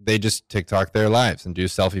like they just TikTok their lives and do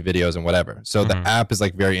selfie videos and whatever. So the app is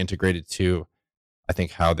like very integrated to, I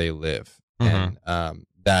think, how they live. And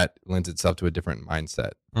that lends itself to a different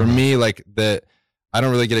mindset. For me, like I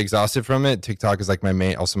don't really get exhausted from it. TikTok is like my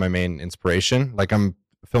main inspiration. Like I'm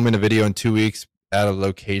filming a video in 2 weeks at a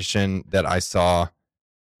location that I saw,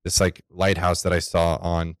 this like lighthouse that I saw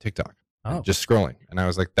on TikTok, just scrolling. And I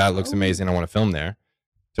was like, that looks amazing. I want to film there.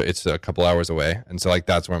 So it's a couple hours away. And so like,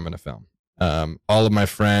 that's where I'm going to film. All of my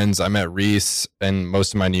friends, I met Reese and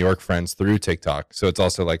most of my New York friends through TikTok. So it's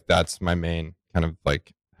also like, that's my main kind of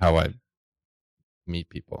like how I meet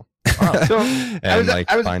people So and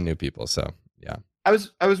find new people. So yeah, I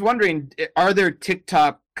was wondering, are there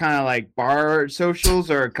TikTok kind of like bar socials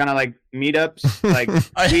or kind of like meetups? Like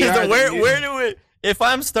where do we? If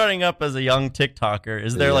I'm starting up as a young TikToker,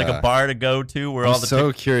 is there like a bar to go to where I'm all the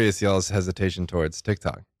so curious y'all's hesitation towards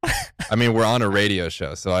TikTok. I mean, we're on a radio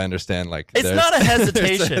show, so I understand like it's not a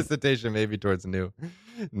hesitation. There's a hesitation maybe towards new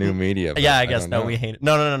media. Yeah, I guess we hate it.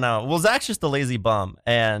 No. Well, Zach's just a lazy bum,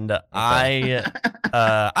 and I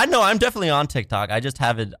know I'm definitely on TikTok.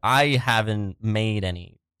 I haven't made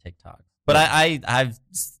any TikTok, but I've.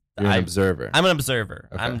 You're an observer. I'm an observer.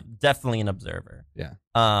 Okay. I'm definitely an observer. Yeah.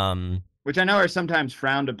 Which I know are sometimes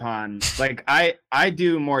frowned upon. Like I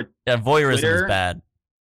do more. Yeah, voyeurism Twitter. is bad.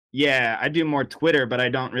 Yeah, I do more Twitter, but I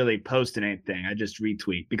don't really post anything. I just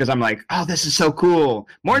retweet because I'm like, oh, this is so cool.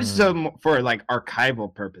 More so for like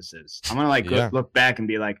archival purposes. I'm gonna like look back and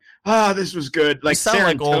be like, oh, this was good. Like you sound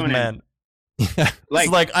like old serotonin. men. Like,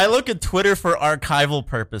 it's like I look at Twitter for archival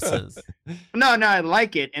purposes. No, I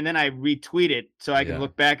like it, and then I retweet it so I can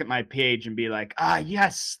look back at my page and be like,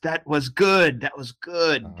 yes, that was good. That was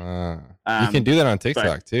good. You can do that on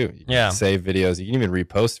TikTok too. You can save videos. You can even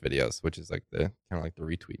repost videos, which is like the kind of like the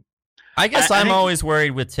retweet. I guess I'm always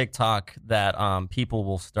worried with TikTok that people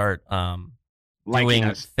will start doing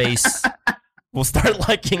us. face. Will start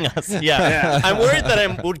liking us. Yeah. I'm worried that I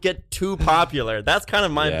would get too popular. That's kind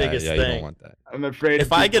of my biggest thing. You don't want that. I'm afraid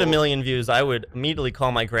if I get 1 million views, I would immediately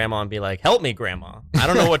call my grandma and be like, "Help me, grandma. I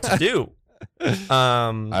don't know what to do."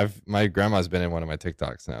 My grandma's been in one of my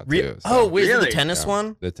TikToks now too. So. Oh, really? The tennis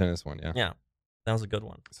one? The tennis one, yeah. Yeah, that was a good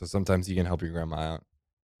one. So sometimes you can help your grandma out.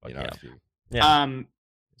 You know, if you...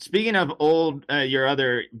 Speaking of old, your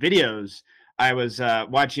other videos, I was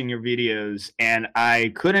watching your videos and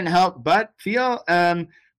I couldn't help but feel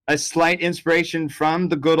a slight inspiration from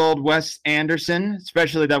the good old Wes Anderson,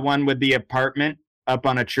 especially that one with the apartment up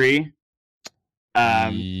on a tree.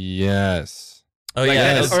 Yes. Oh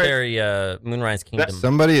yeah, that was very Moonrise Kingdom.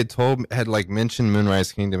 Somebody had like mentioned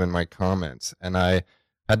Moonrise Kingdom in my comments, and I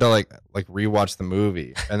had to like rewatch the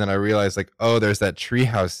movie, and then I realized like, oh, there's that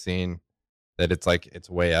treehouse scene that it's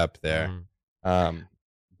way up there.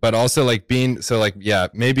 But also like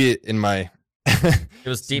maybe in my it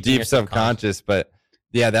was deep subconscious, but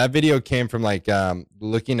yeah, that video came from like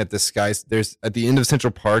looking at the skies. There's at the end of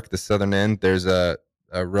Central Park, the southern end, there's a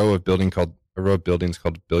row of buildings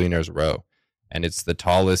called Billionaires Row, and it's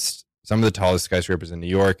some of the tallest skyscrapers in New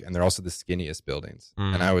York, and they're also the skinniest buildings.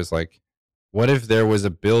 And I was like, what if there was a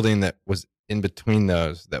building that was in between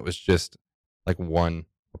those that was just like one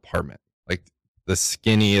apartment, like the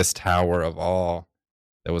skinniest tower of all,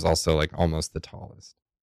 that was also like almost the tallest.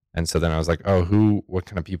 And so then I was like, oh, what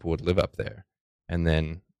kind of people would live up there? And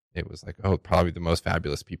then it was like, oh, probably the most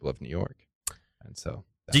fabulous people of New York. And so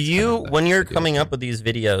do you, when you're coming up with these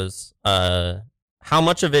videos, how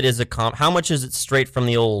much of it is how much is it straight from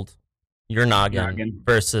the old your noggin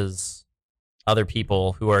versus other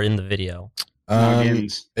people who are in the video?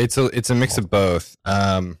 It's a mix of both.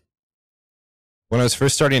 When I was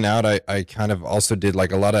first starting out, I kind of also did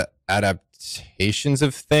like a lot of adaptations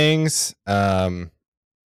of things.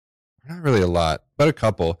 Not really a lot, but a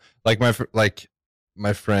couple. Like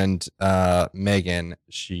my friend Megan,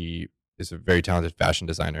 she is a very talented fashion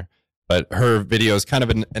designer, but her video is kind of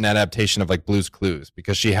an adaptation of like Blue's Clues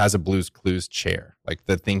because she has a Blue's Clues chair, like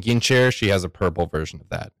the thinking chair. She has a purple version of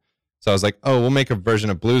that. So I was like, oh, we'll make a version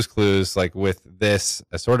of Blue's Clues like with this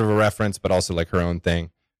as sort of a reference, but also like her own thing.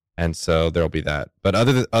 And so there'll be that. But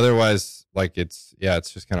otherwise, like it's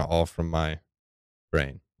just kind of all from my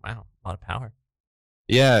brain. Wow, a lot of power.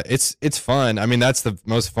 Yeah, it's fun. I mean, that's the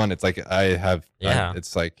most fun. It's like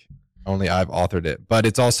it's like only I've authored it, but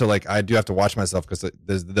it's also like I do have to watch myself because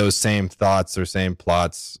those same thoughts or same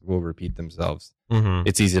plots will repeat themselves. Mm-hmm.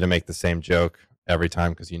 It's easy to make the same joke every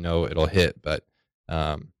time because it'll hit, but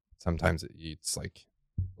sometimes it's like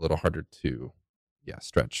a little harder to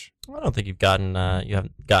stretch. I don't think you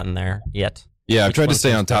haven't gotten there yet. Yeah, I've tried to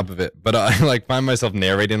stay on top of it, but I like find myself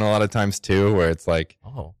narrating a lot of times too, where it's like,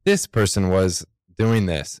 this person was doing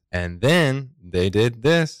this, and then they did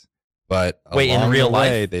this, but in real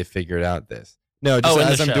life they figured out this. No, just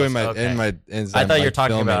as I'm doing my I thought you were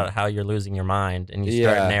talking about how you're losing your mind and you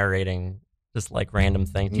start narrating just like random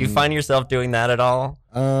things. Do you find yourself doing that at all?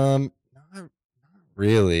 Not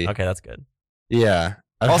really. Okay, that's good. Yeah.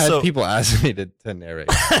 I've had people ask me to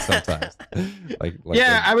narrate sometimes.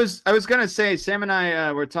 I was gonna say, Sam and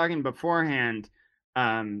I were talking beforehand.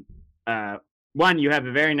 One, you have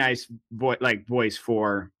a very nice voice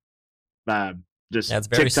for just that's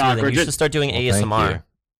very TikTok. Soothing. You should start doing ASMR.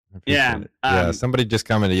 Yeah. Somebody just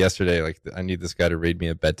commented yesterday, like, I need this guy to read me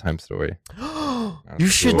a bedtime story. You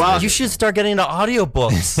should start getting into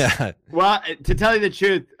audiobooks. Yeah. Well, to tell you the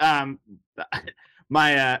truth,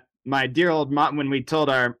 my dear old mom, when we told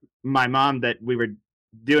my mom that we were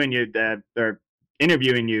doing you or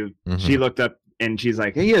interviewing you, she looked up and she's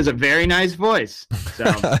like, he has a very nice voice. So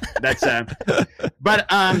that's but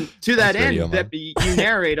to that end, that you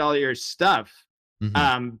narrate all your stuff.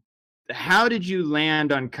 How did you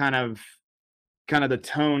land on kind of the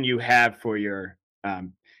tone you have for your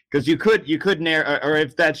because you could narrate, or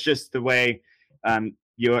if that's just the way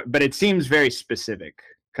but it seems very specific,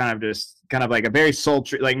 kind of like a very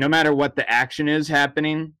sultry, like no matter what the action is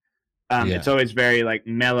happening, it's always very like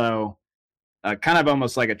mellow, kind of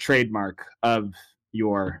almost like a trademark of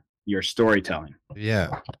your storytelling.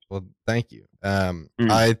 Yeah. Well, thank you. I'm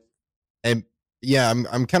kind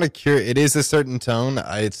of curious. It is a certain tone.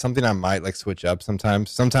 It's something I might like switch up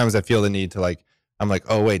sometimes. Sometimes I feel the need to like, I'm like,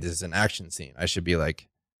 oh wait, this is an action scene. I should be like,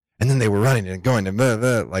 and then they were running and going and blah,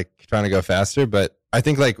 blah, like trying to go faster. But I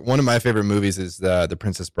think like one of my favorite movies is the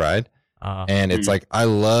Princess Bride. And it's like, I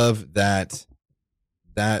love that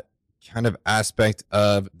kind of aspect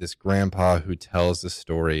of this grandpa who tells the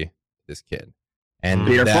story to this kid. And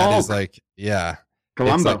Peter that Falk. is like,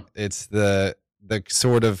 Columbo. It's the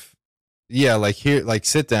sort of, like here, like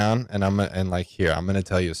sit down and I'm going to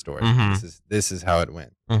tell you a story. This is how it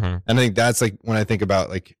went. And I think that's like, when I think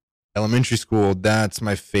about like elementary school, that's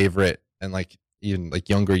my favorite. And like, even like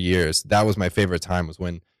younger years, that was my favorite time, was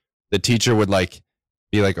when the teacher would like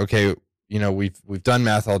be like, okay, we've done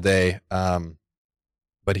math all day.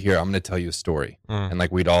 But here, I'm going to tell you a story. And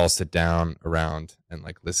like, we'd all sit down around and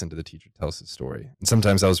like listen to the teacher tell us a story. And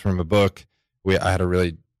sometimes that was from a book. I had a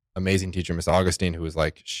really amazing teacher, Miss Augustine, who was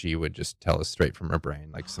like, she would just tell us straight from her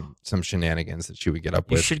brain, like some shenanigans that she would get up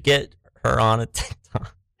with. You should get her on a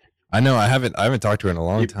TikTok. I know. I haven't talked to her in a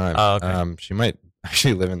long time. Oh, okay. She might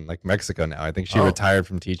actually live in like Mexico now. I think she retired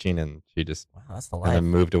from teaching and she just that's the kind of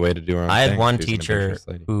moved away to do her own thing. I had one teacher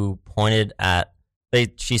who pointed at,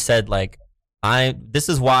 she said like, this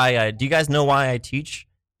is why do you guys know why I teach?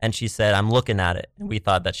 And she said, I'm looking at it. And we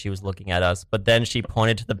thought that she was looking at us. But then she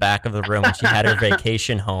pointed to the back of the room and she had her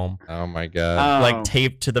vacation home. Oh my God. Like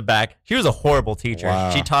taped to the back. She was a horrible teacher.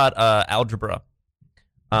 Wow. She taught algebra.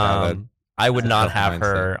 I would not have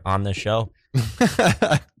her on the show.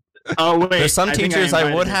 Oh, wait. There's some teachers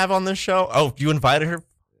I would have on this show. Oh, you invited her?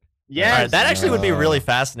 Yeah. That actually would be really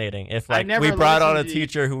fascinating if like we brought on a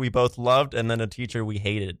teacher who we both loved and then a teacher we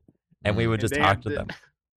hated. And we would just talk to them.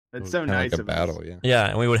 That's so nice. Like a battle, yeah,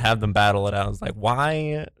 and we would have them battle it out. I was like,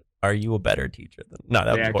 why are you a better teacher than? No,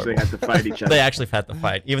 that was horrible. They actually had to fight each other. They actually had to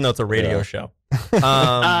fight, even though it's a radio show.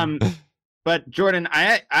 But Jordan,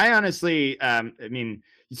 I honestly, I mean,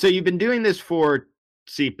 so you've been doing this for,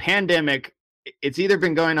 pandemic. It's either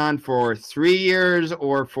been going on for 3 years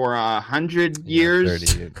or for 100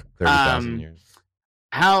 years. 30,000 years.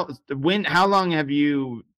 How long have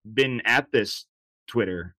you been at this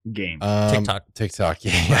Twitter game? TikTok,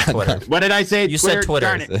 yeah. Twitter. What did I say? You said Twitter.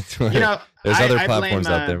 Darn it. There's other platforms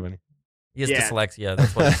out there, Vinny. He has dyslexia.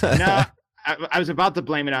 That's what he said. No, I was about to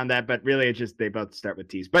blame it on that, but really, it's just they both start with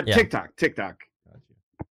T's. But TikTok.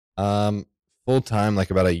 Full time,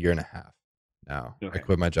 like about a year and a half now. Okay. I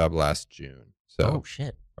quit my job last June. So, Oh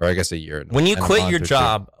shit. or I guess a year. When you and a quit month your or two.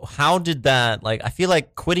 job, how did that, like, I feel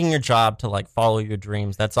like quitting your job to like follow your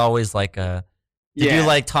dreams, that's always like a, did you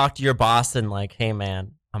like talk to your boss and like, hey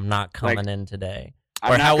man, I'm not coming in today?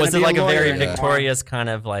 Or how was it like a very victorious kind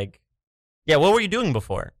of like, yeah, what were you doing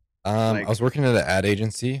before? I was working at an ad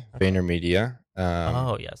agency, VaynerMedia.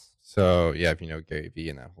 Oh yes. So yeah, if you know Gary Vee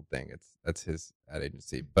and that whole thing, that's his ad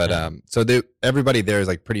agency. But so everybody there is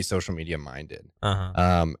like pretty social media minded.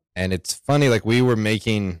 And it's funny, like we were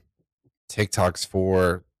making TikToks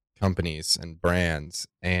for companies and brands,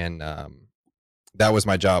 and that was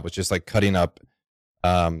my job, was just like cutting up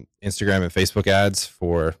Instagram and Facebook ads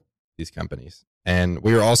for these companies. And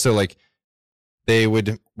we were also like, we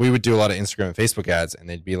would do a lot of Instagram and Facebook ads, and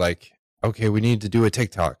they'd be like, okay, we need to do a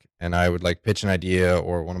TikTok. And I would like pitch an idea,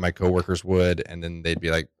 or one of my coworkers would, and then they'd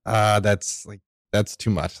be like, that's too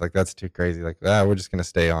much. Like, that's too crazy. Like, we're just going to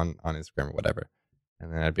stay on Instagram or whatever.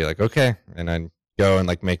 And then I'd be like, okay. And I'd go and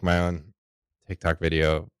like make my own TikTok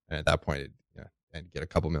video. And at that point, I'd get a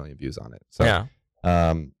couple million views on it. So,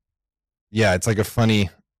 it's like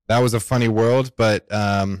that was a funny world. But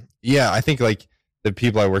I think like the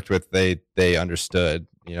people I worked with, they understood.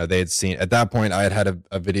 They had seen, at that point, I had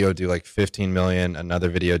a video do like 15 million, another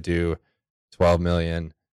video do 12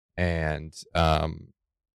 million. And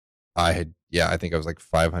I think I was like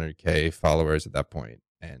 500K followers at that point.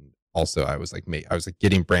 And also I was like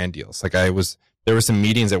getting brand deals. Like there were some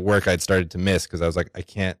meetings at work I'd started to miss because I was like, I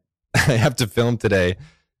can't, I have to film today.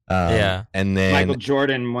 And then Michael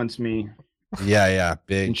Jordan wants me. Yeah.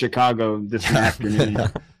 Big in Chicago this afternoon.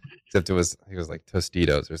 Except it was like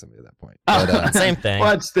Tostitos or something at that point. But, same thing.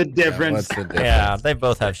 What's the difference? Yeah, they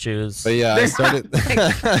both have shoes. But yeah, I started.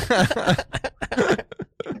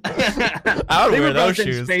 I would wear those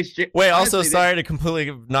shoes. Wait, also sorry to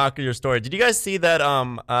completely knock your story. Did you guys see that?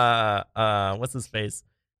 What's his face?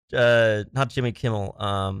 Not Jimmy Kimmel.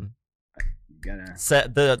 One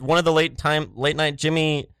of the late night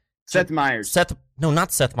Jimmy. Seth Meyers.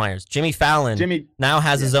 Not Seth Meyers. Jimmy Fallon. Now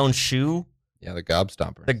has his own shoe. Yeah, the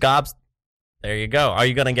Gobstomper. There you go. Are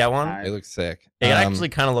you gonna get one? It looks sick. It actually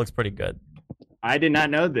kind of looks pretty good. I did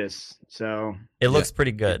not know this, so it looks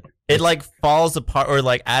pretty good. It like falls apart, or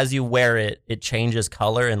like as you wear it, it changes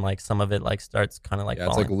color, and like some of it like starts kind of like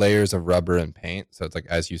falling. It's like layers of rubber and paint. So it's like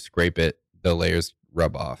as you scrape it, the layers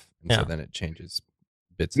rub off, and so then it changes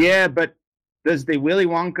bits. Yeah, but does the Willy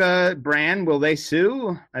Wonka brand, will they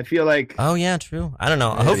sue? I feel like. Oh yeah, true. I don't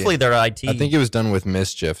know. Maybe. Hopefully they're IT. I think it was done with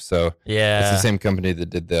Mischief. So yeah, it's the same company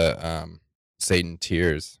that did the Satan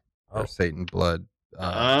Tears or Satan Blood.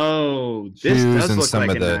 This does look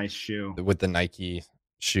like a nice shoe with the Nike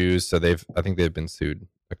shoes. So I think they've been sued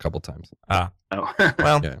a couple times. Well,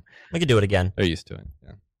 we could do it again. They're used to it.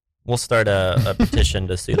 Yeah, we'll start a petition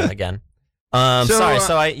to sue them again. Sorry.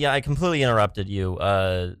 So I completely interrupted you.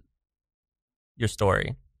 Your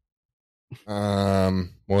story. What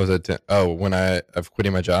was it? When I've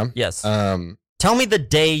quitting my job. Yes. Tell me the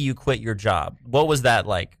day you quit your job. What was that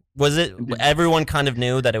like? Was it everyone kind of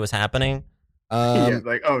knew that it was happening?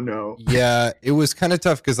 Like, oh no. Yeah, it was kind of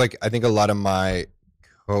tough because like I think a lot of my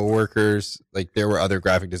coworkers, like there were other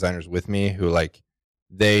graphic designers with me who like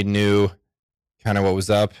they knew kind of what was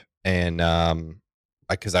up, and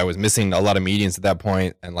because I was missing a lot of meetings at that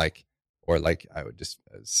point, and like I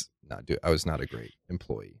was not a great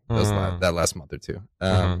employee that last month or two.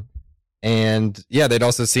 And yeah, they'd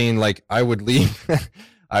also seen like I would leave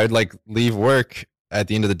leave work at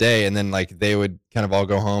the end of the day, and then like they would kind of all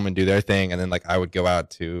go home and do their thing, and then like I would go out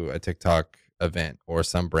to a TikTok event or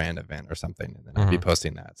some brand event or something, and then I'd be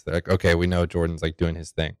posting that. So they're like, okay, we know Jordan's like doing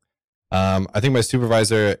his thing. I think my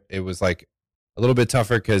supervisor, it was like a little bit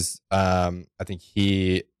tougher because I think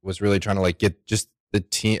he was really trying to like get just the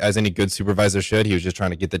team, as any good supervisor should. He was just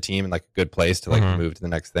trying to get the team in like a good place to like move to the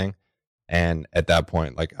next thing. And at that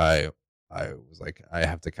point, like I was like, I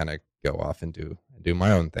have to kind of go off and do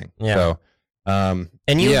my own thing. Yeah. So,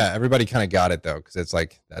 everybody kind of got it though, because it's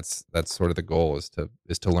like that's sort of the goal is to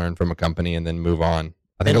learn from a company and then move on.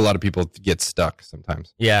 I think a lot of people get stuck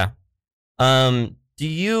sometimes. Yeah. When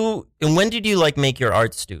did you like make your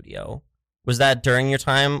art studio? Was that during your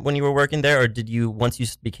time when you were working there, or did you, once you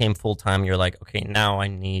became full time, you're like, okay, now I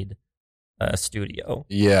need a studio?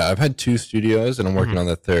 Yeah, I've had 2 studios and I'm working on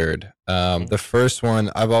the third. The first one,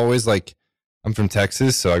 I've always like, I'm from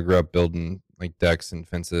Texas, so I grew up building like decks and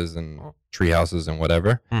fences and tree houses and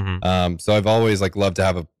whatever. So I've always like loved to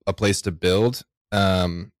have a place to build,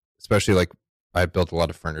 especially like I built a lot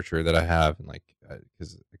of furniture that I have, and like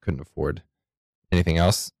because I couldn't afford anything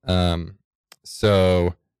else.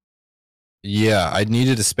 So Yeah, I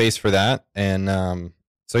needed a space for that, and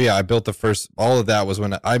so yeah, I built the first. All of that was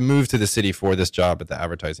when I moved to the city for this job at the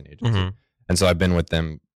advertising agency, and so I've been with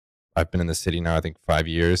them. I've been in the city now, I think 5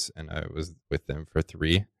 years, and I was with them for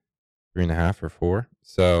 3.5 or 4.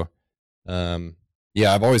 So,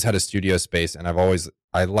 yeah, I've always had a studio space, and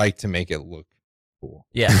I like to make it look cool.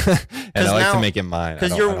 Yeah, and I like to make it mine.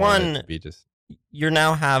 Because you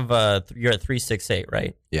now have you're at 368,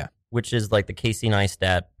 right? Yeah, which is like the Casey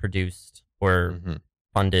Neistat produced or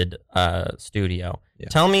funded studio. Yeah.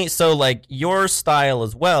 Tell me, so like your style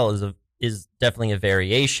as well is definitely a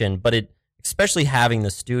variation, but it, especially having the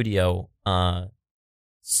studio,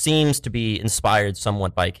 seems to be inspired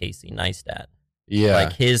somewhat by Casey Neistat. Yeah,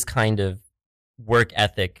 like his kind of work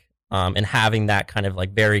ethic, and having that kind of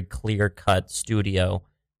like very clear cut studio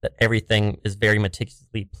that everything is very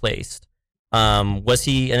meticulously placed. Was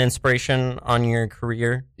he an inspiration on your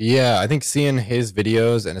career? Yeah, I think seeing his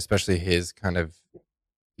videos and especially his kind of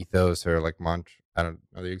ethos or like mantra, I don't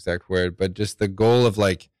know the exact word, but just the goal of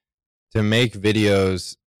like to make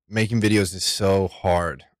videos, making videos is so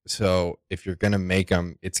hard. So if you're going to make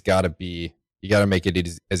them, you got to make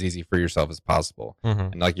it as easy for yourself as possible.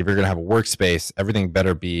 And like if you're going to have a workspace, everything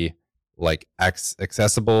better be like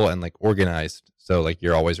accessible and like organized. So like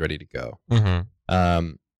you're always ready to go.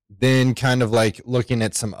 Then kind of like looking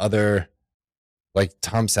at some other, like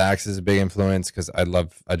Tom Sachs is a big influence because I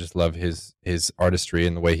just love his artistry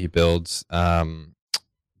and the way he builds. Daniel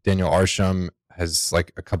Arsham has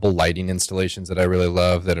like a couple lighting installations that I really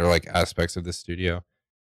love that are like aspects of the studio.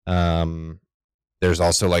 There's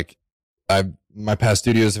also like my past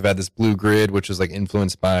studios have had this blue grid, which was like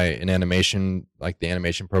influenced by an animation, like the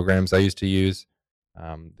animation programs I used to use.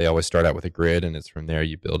 They always start out with a grid, and it's from there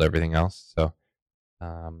you build everything else. So,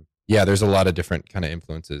 yeah, there's a lot of different kind of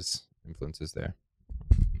influences there.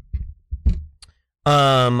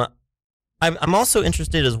 I'm also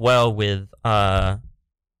interested as well with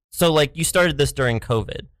so like you started this during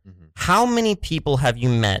COVID. How many people have you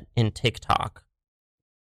met in TikTok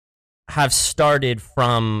have started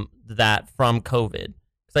from COVID?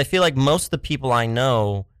 Because I feel like most of the people I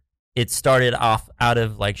know, it started off out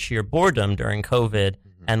of like sheer boredom during COVID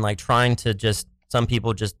and like trying to some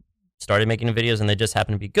people just started making videos and they just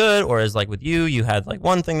happened to be good, or as like with you had like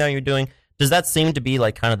one thing that you're doing. Does that seem to be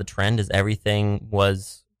like kind of the trend, is everything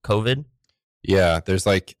was COVID? Yeah, there's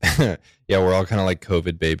like, yeah, we're all kind of like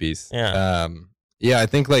COVID babies. Yeah. Yeah, I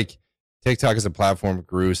think like TikTok as a platform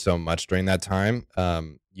grew so much during that time.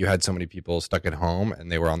 You had so many people stuck at home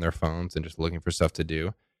and they were on their phones and just looking for stuff to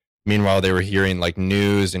do. Meanwhile, they were hearing like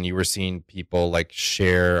news, and you were seeing people like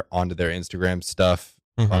share onto their Instagram stuff,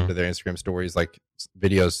 onto their Instagram stories, like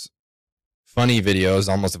videos, funny videos,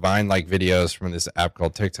 almost Vine-like videos from this app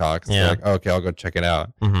called TikTok. So like, oh, okay, I'll go check it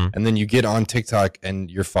out. And then you get on TikTok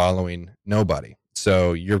and you're following nobody.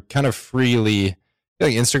 So you're kind of freely,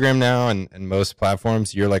 like Instagram now and most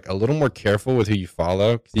platforms, you're like a little more careful with who you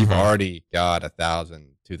follow because you've already got 1,000,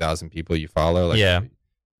 2,000 people you follow. Like,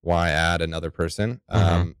 why add another person?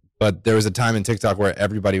 But there was a time in TikTok where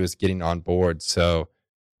everybody was getting on board. So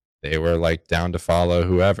they were like down to follow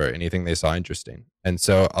whoever, anything they saw interesting. And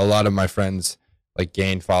so a lot of my friends like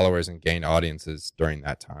gained followers and gained audiences during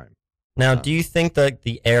that time. Now, do you think that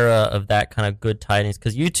the era of that kind of good tidings,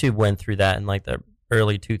 because YouTube went through that in like the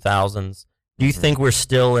early 2000s, do you think we're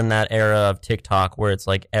still in that era of TikTok where it's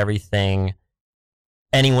like everything,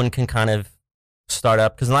 anyone can kind of start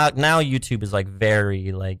up? Because now YouTube is like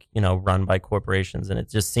very like, run by corporations, and it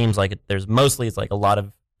just seems like it's like a lot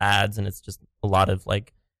of ads, and it's just a lot of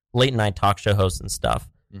like late night talk show hosts and stuff.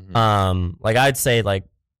 Like I'd say like,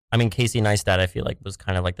 I mean, Casey Neistat, I feel like was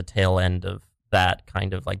kind of like the tail end of that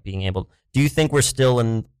kind of like being able. Do you think we're still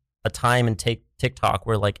in a time in TikTok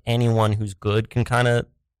where like anyone who's good can kind of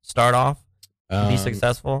start off and be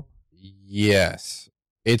successful? Yes,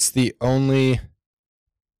 it's the only.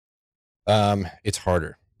 It's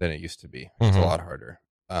harder than it used to be. It's a lot harder.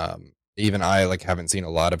 Even I like haven't seen a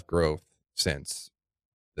lot of growth since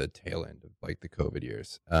the tail end of like the COVID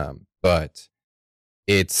years. But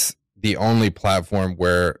it's the only platform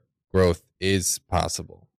where growth is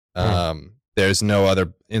possible. There's no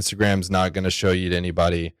other. Instagram's not going to show you to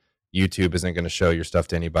anybody. YouTube isn't going to show your stuff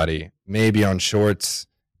to anybody. Maybe on Shorts,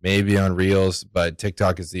 maybe on Reels, but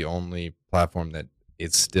TikTok is the only platform that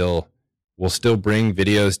will still bring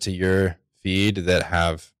videos to your feed that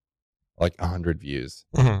have like 100 views.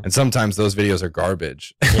 And sometimes those videos are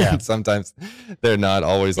garbage. And sometimes they're not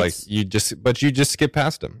always like you just skip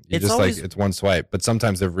past them. It's one swipe, but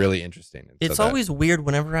sometimes they're really interesting. It's always weird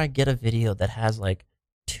whenever I get a video that has like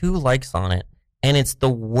 2 likes on it, and it's the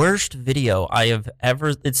worst video I have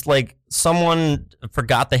ever. It's like someone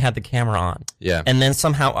forgot they had the camera on. Yeah. And then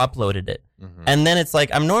somehow uploaded it. Mm-hmm. And then it's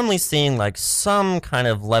like, I'm normally seeing like some kind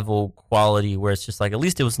of level quality where it's just like, at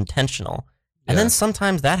least it was intentional. And then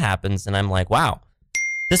sometimes that happens and I'm like, wow,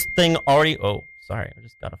 this thing already, oh, sorry, I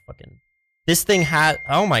just got a fucking, this thing had,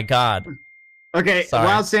 oh my God. Okay, Sorry.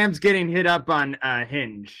 while Sam's getting hit up on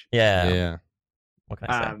Hinge. Yeah. What can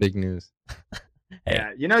I say? Big news. Hey.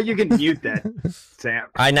 Yeah, you know you can mute that, Sam.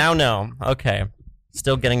 I now know. Okay.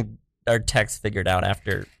 Still getting our text figured out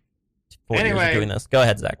after 4 years of doing this. Go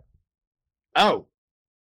ahead, Zach. Oh.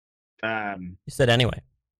 You said anyway.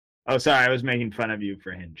 Oh, sorry, I was making fun of you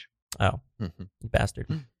for Hinge. Oh, you bastard.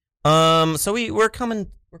 So we're coming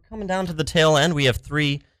down to the tail end. We have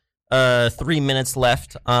 3 minutes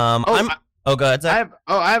left. Go ahead, Zach.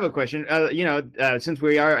 I have a question. Since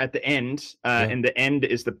we are at the end, and the end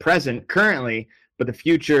is the present currently, but the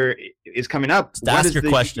future is coming up. Just ask your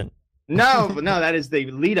question. No, that is the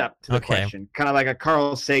lead up to the question. Kind of like a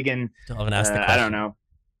Carl Sagan. Still haven't asked the question. I don't know.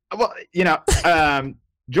 Well,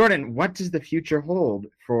 Jordan, what does the future hold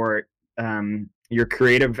for your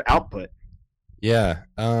creative output? Yeah,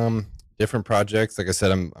 different projects. Like I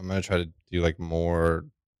said, I'm gonna try to do like more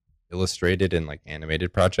illustrated and like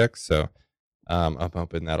animated projects. So I'm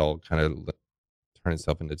hoping that'll kind of turn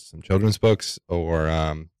itself into some children's books or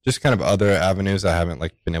just kind of other avenues I haven't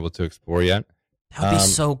like been able to explore yet. That would be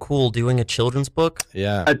so cool, doing a children's book.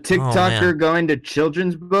 Yeah. A TikToker going to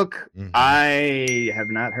children's book? Mm-hmm. I have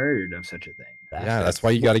not heard of such a thing. That's why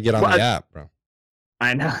you got to get on the app, bro.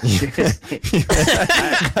 I know.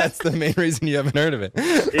 That's the main reason you haven't heard of it.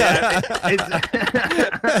 Yeah.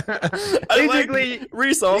 Basically,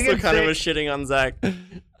 Reese also kind of was shitting on Zach.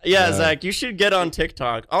 Yeah, Zach, you should get on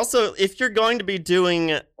TikTok. Also, if you're going to be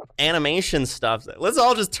doing animation stuff, let's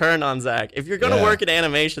all just turn on Zach. If you're going to work in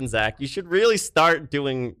animation, Zach, you should really start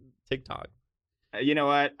doing TikTok. You know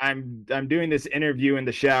what? I'm doing this interview in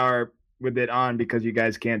the shower with it on because you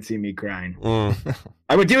guys can't see me crying.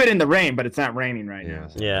 I would do it in the rain, but it's not raining right now.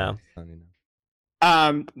 So. Yeah.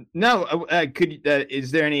 No. Is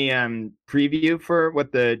there any preview for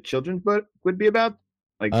what the children's book would be about?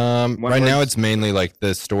 Like right now it's mainly like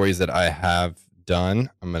the stories that I have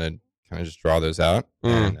done. I'm gonna kind of just draw those out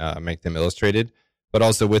and make them illustrated. But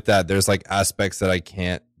also with that, there's like aspects that I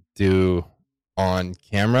can't do on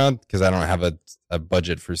camera because I don't have a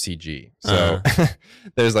budget for CG. So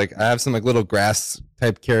there's like I have some like little grass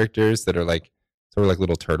type characters that are like sort of like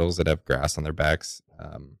little turtles that have grass on their backs.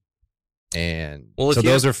 And so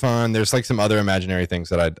those are fun. There's like some other imaginary things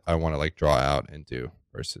that I want to like draw out and do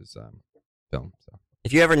versus film. So.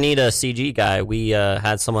 If you ever need a CG guy, we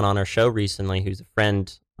had someone on our show recently who's a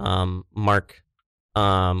friend, Mark,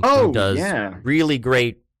 who does really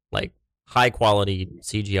great, like high quality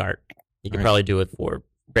CG art. You could probably do it for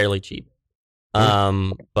fairly cheap.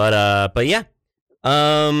 But yeah,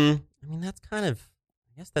 I mean that's kind of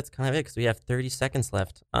it because we have 30 seconds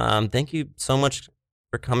left. Thank you so much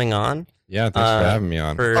for coming on. Yeah, thanks for having me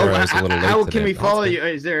on. How can we follow you?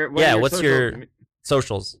 Is there? What's your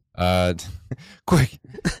socials? Quick.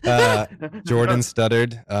 Jordan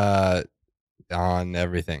Studdard on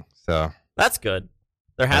everything. So that's good.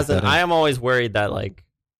 There hasn't. I am always worried that like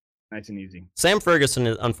nice and easy. Sam Ferguson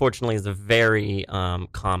unfortunately is a very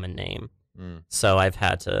common name. So I've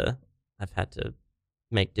had to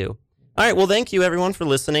make do. All right. Well, thank you everyone for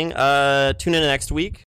listening. Tune in next week.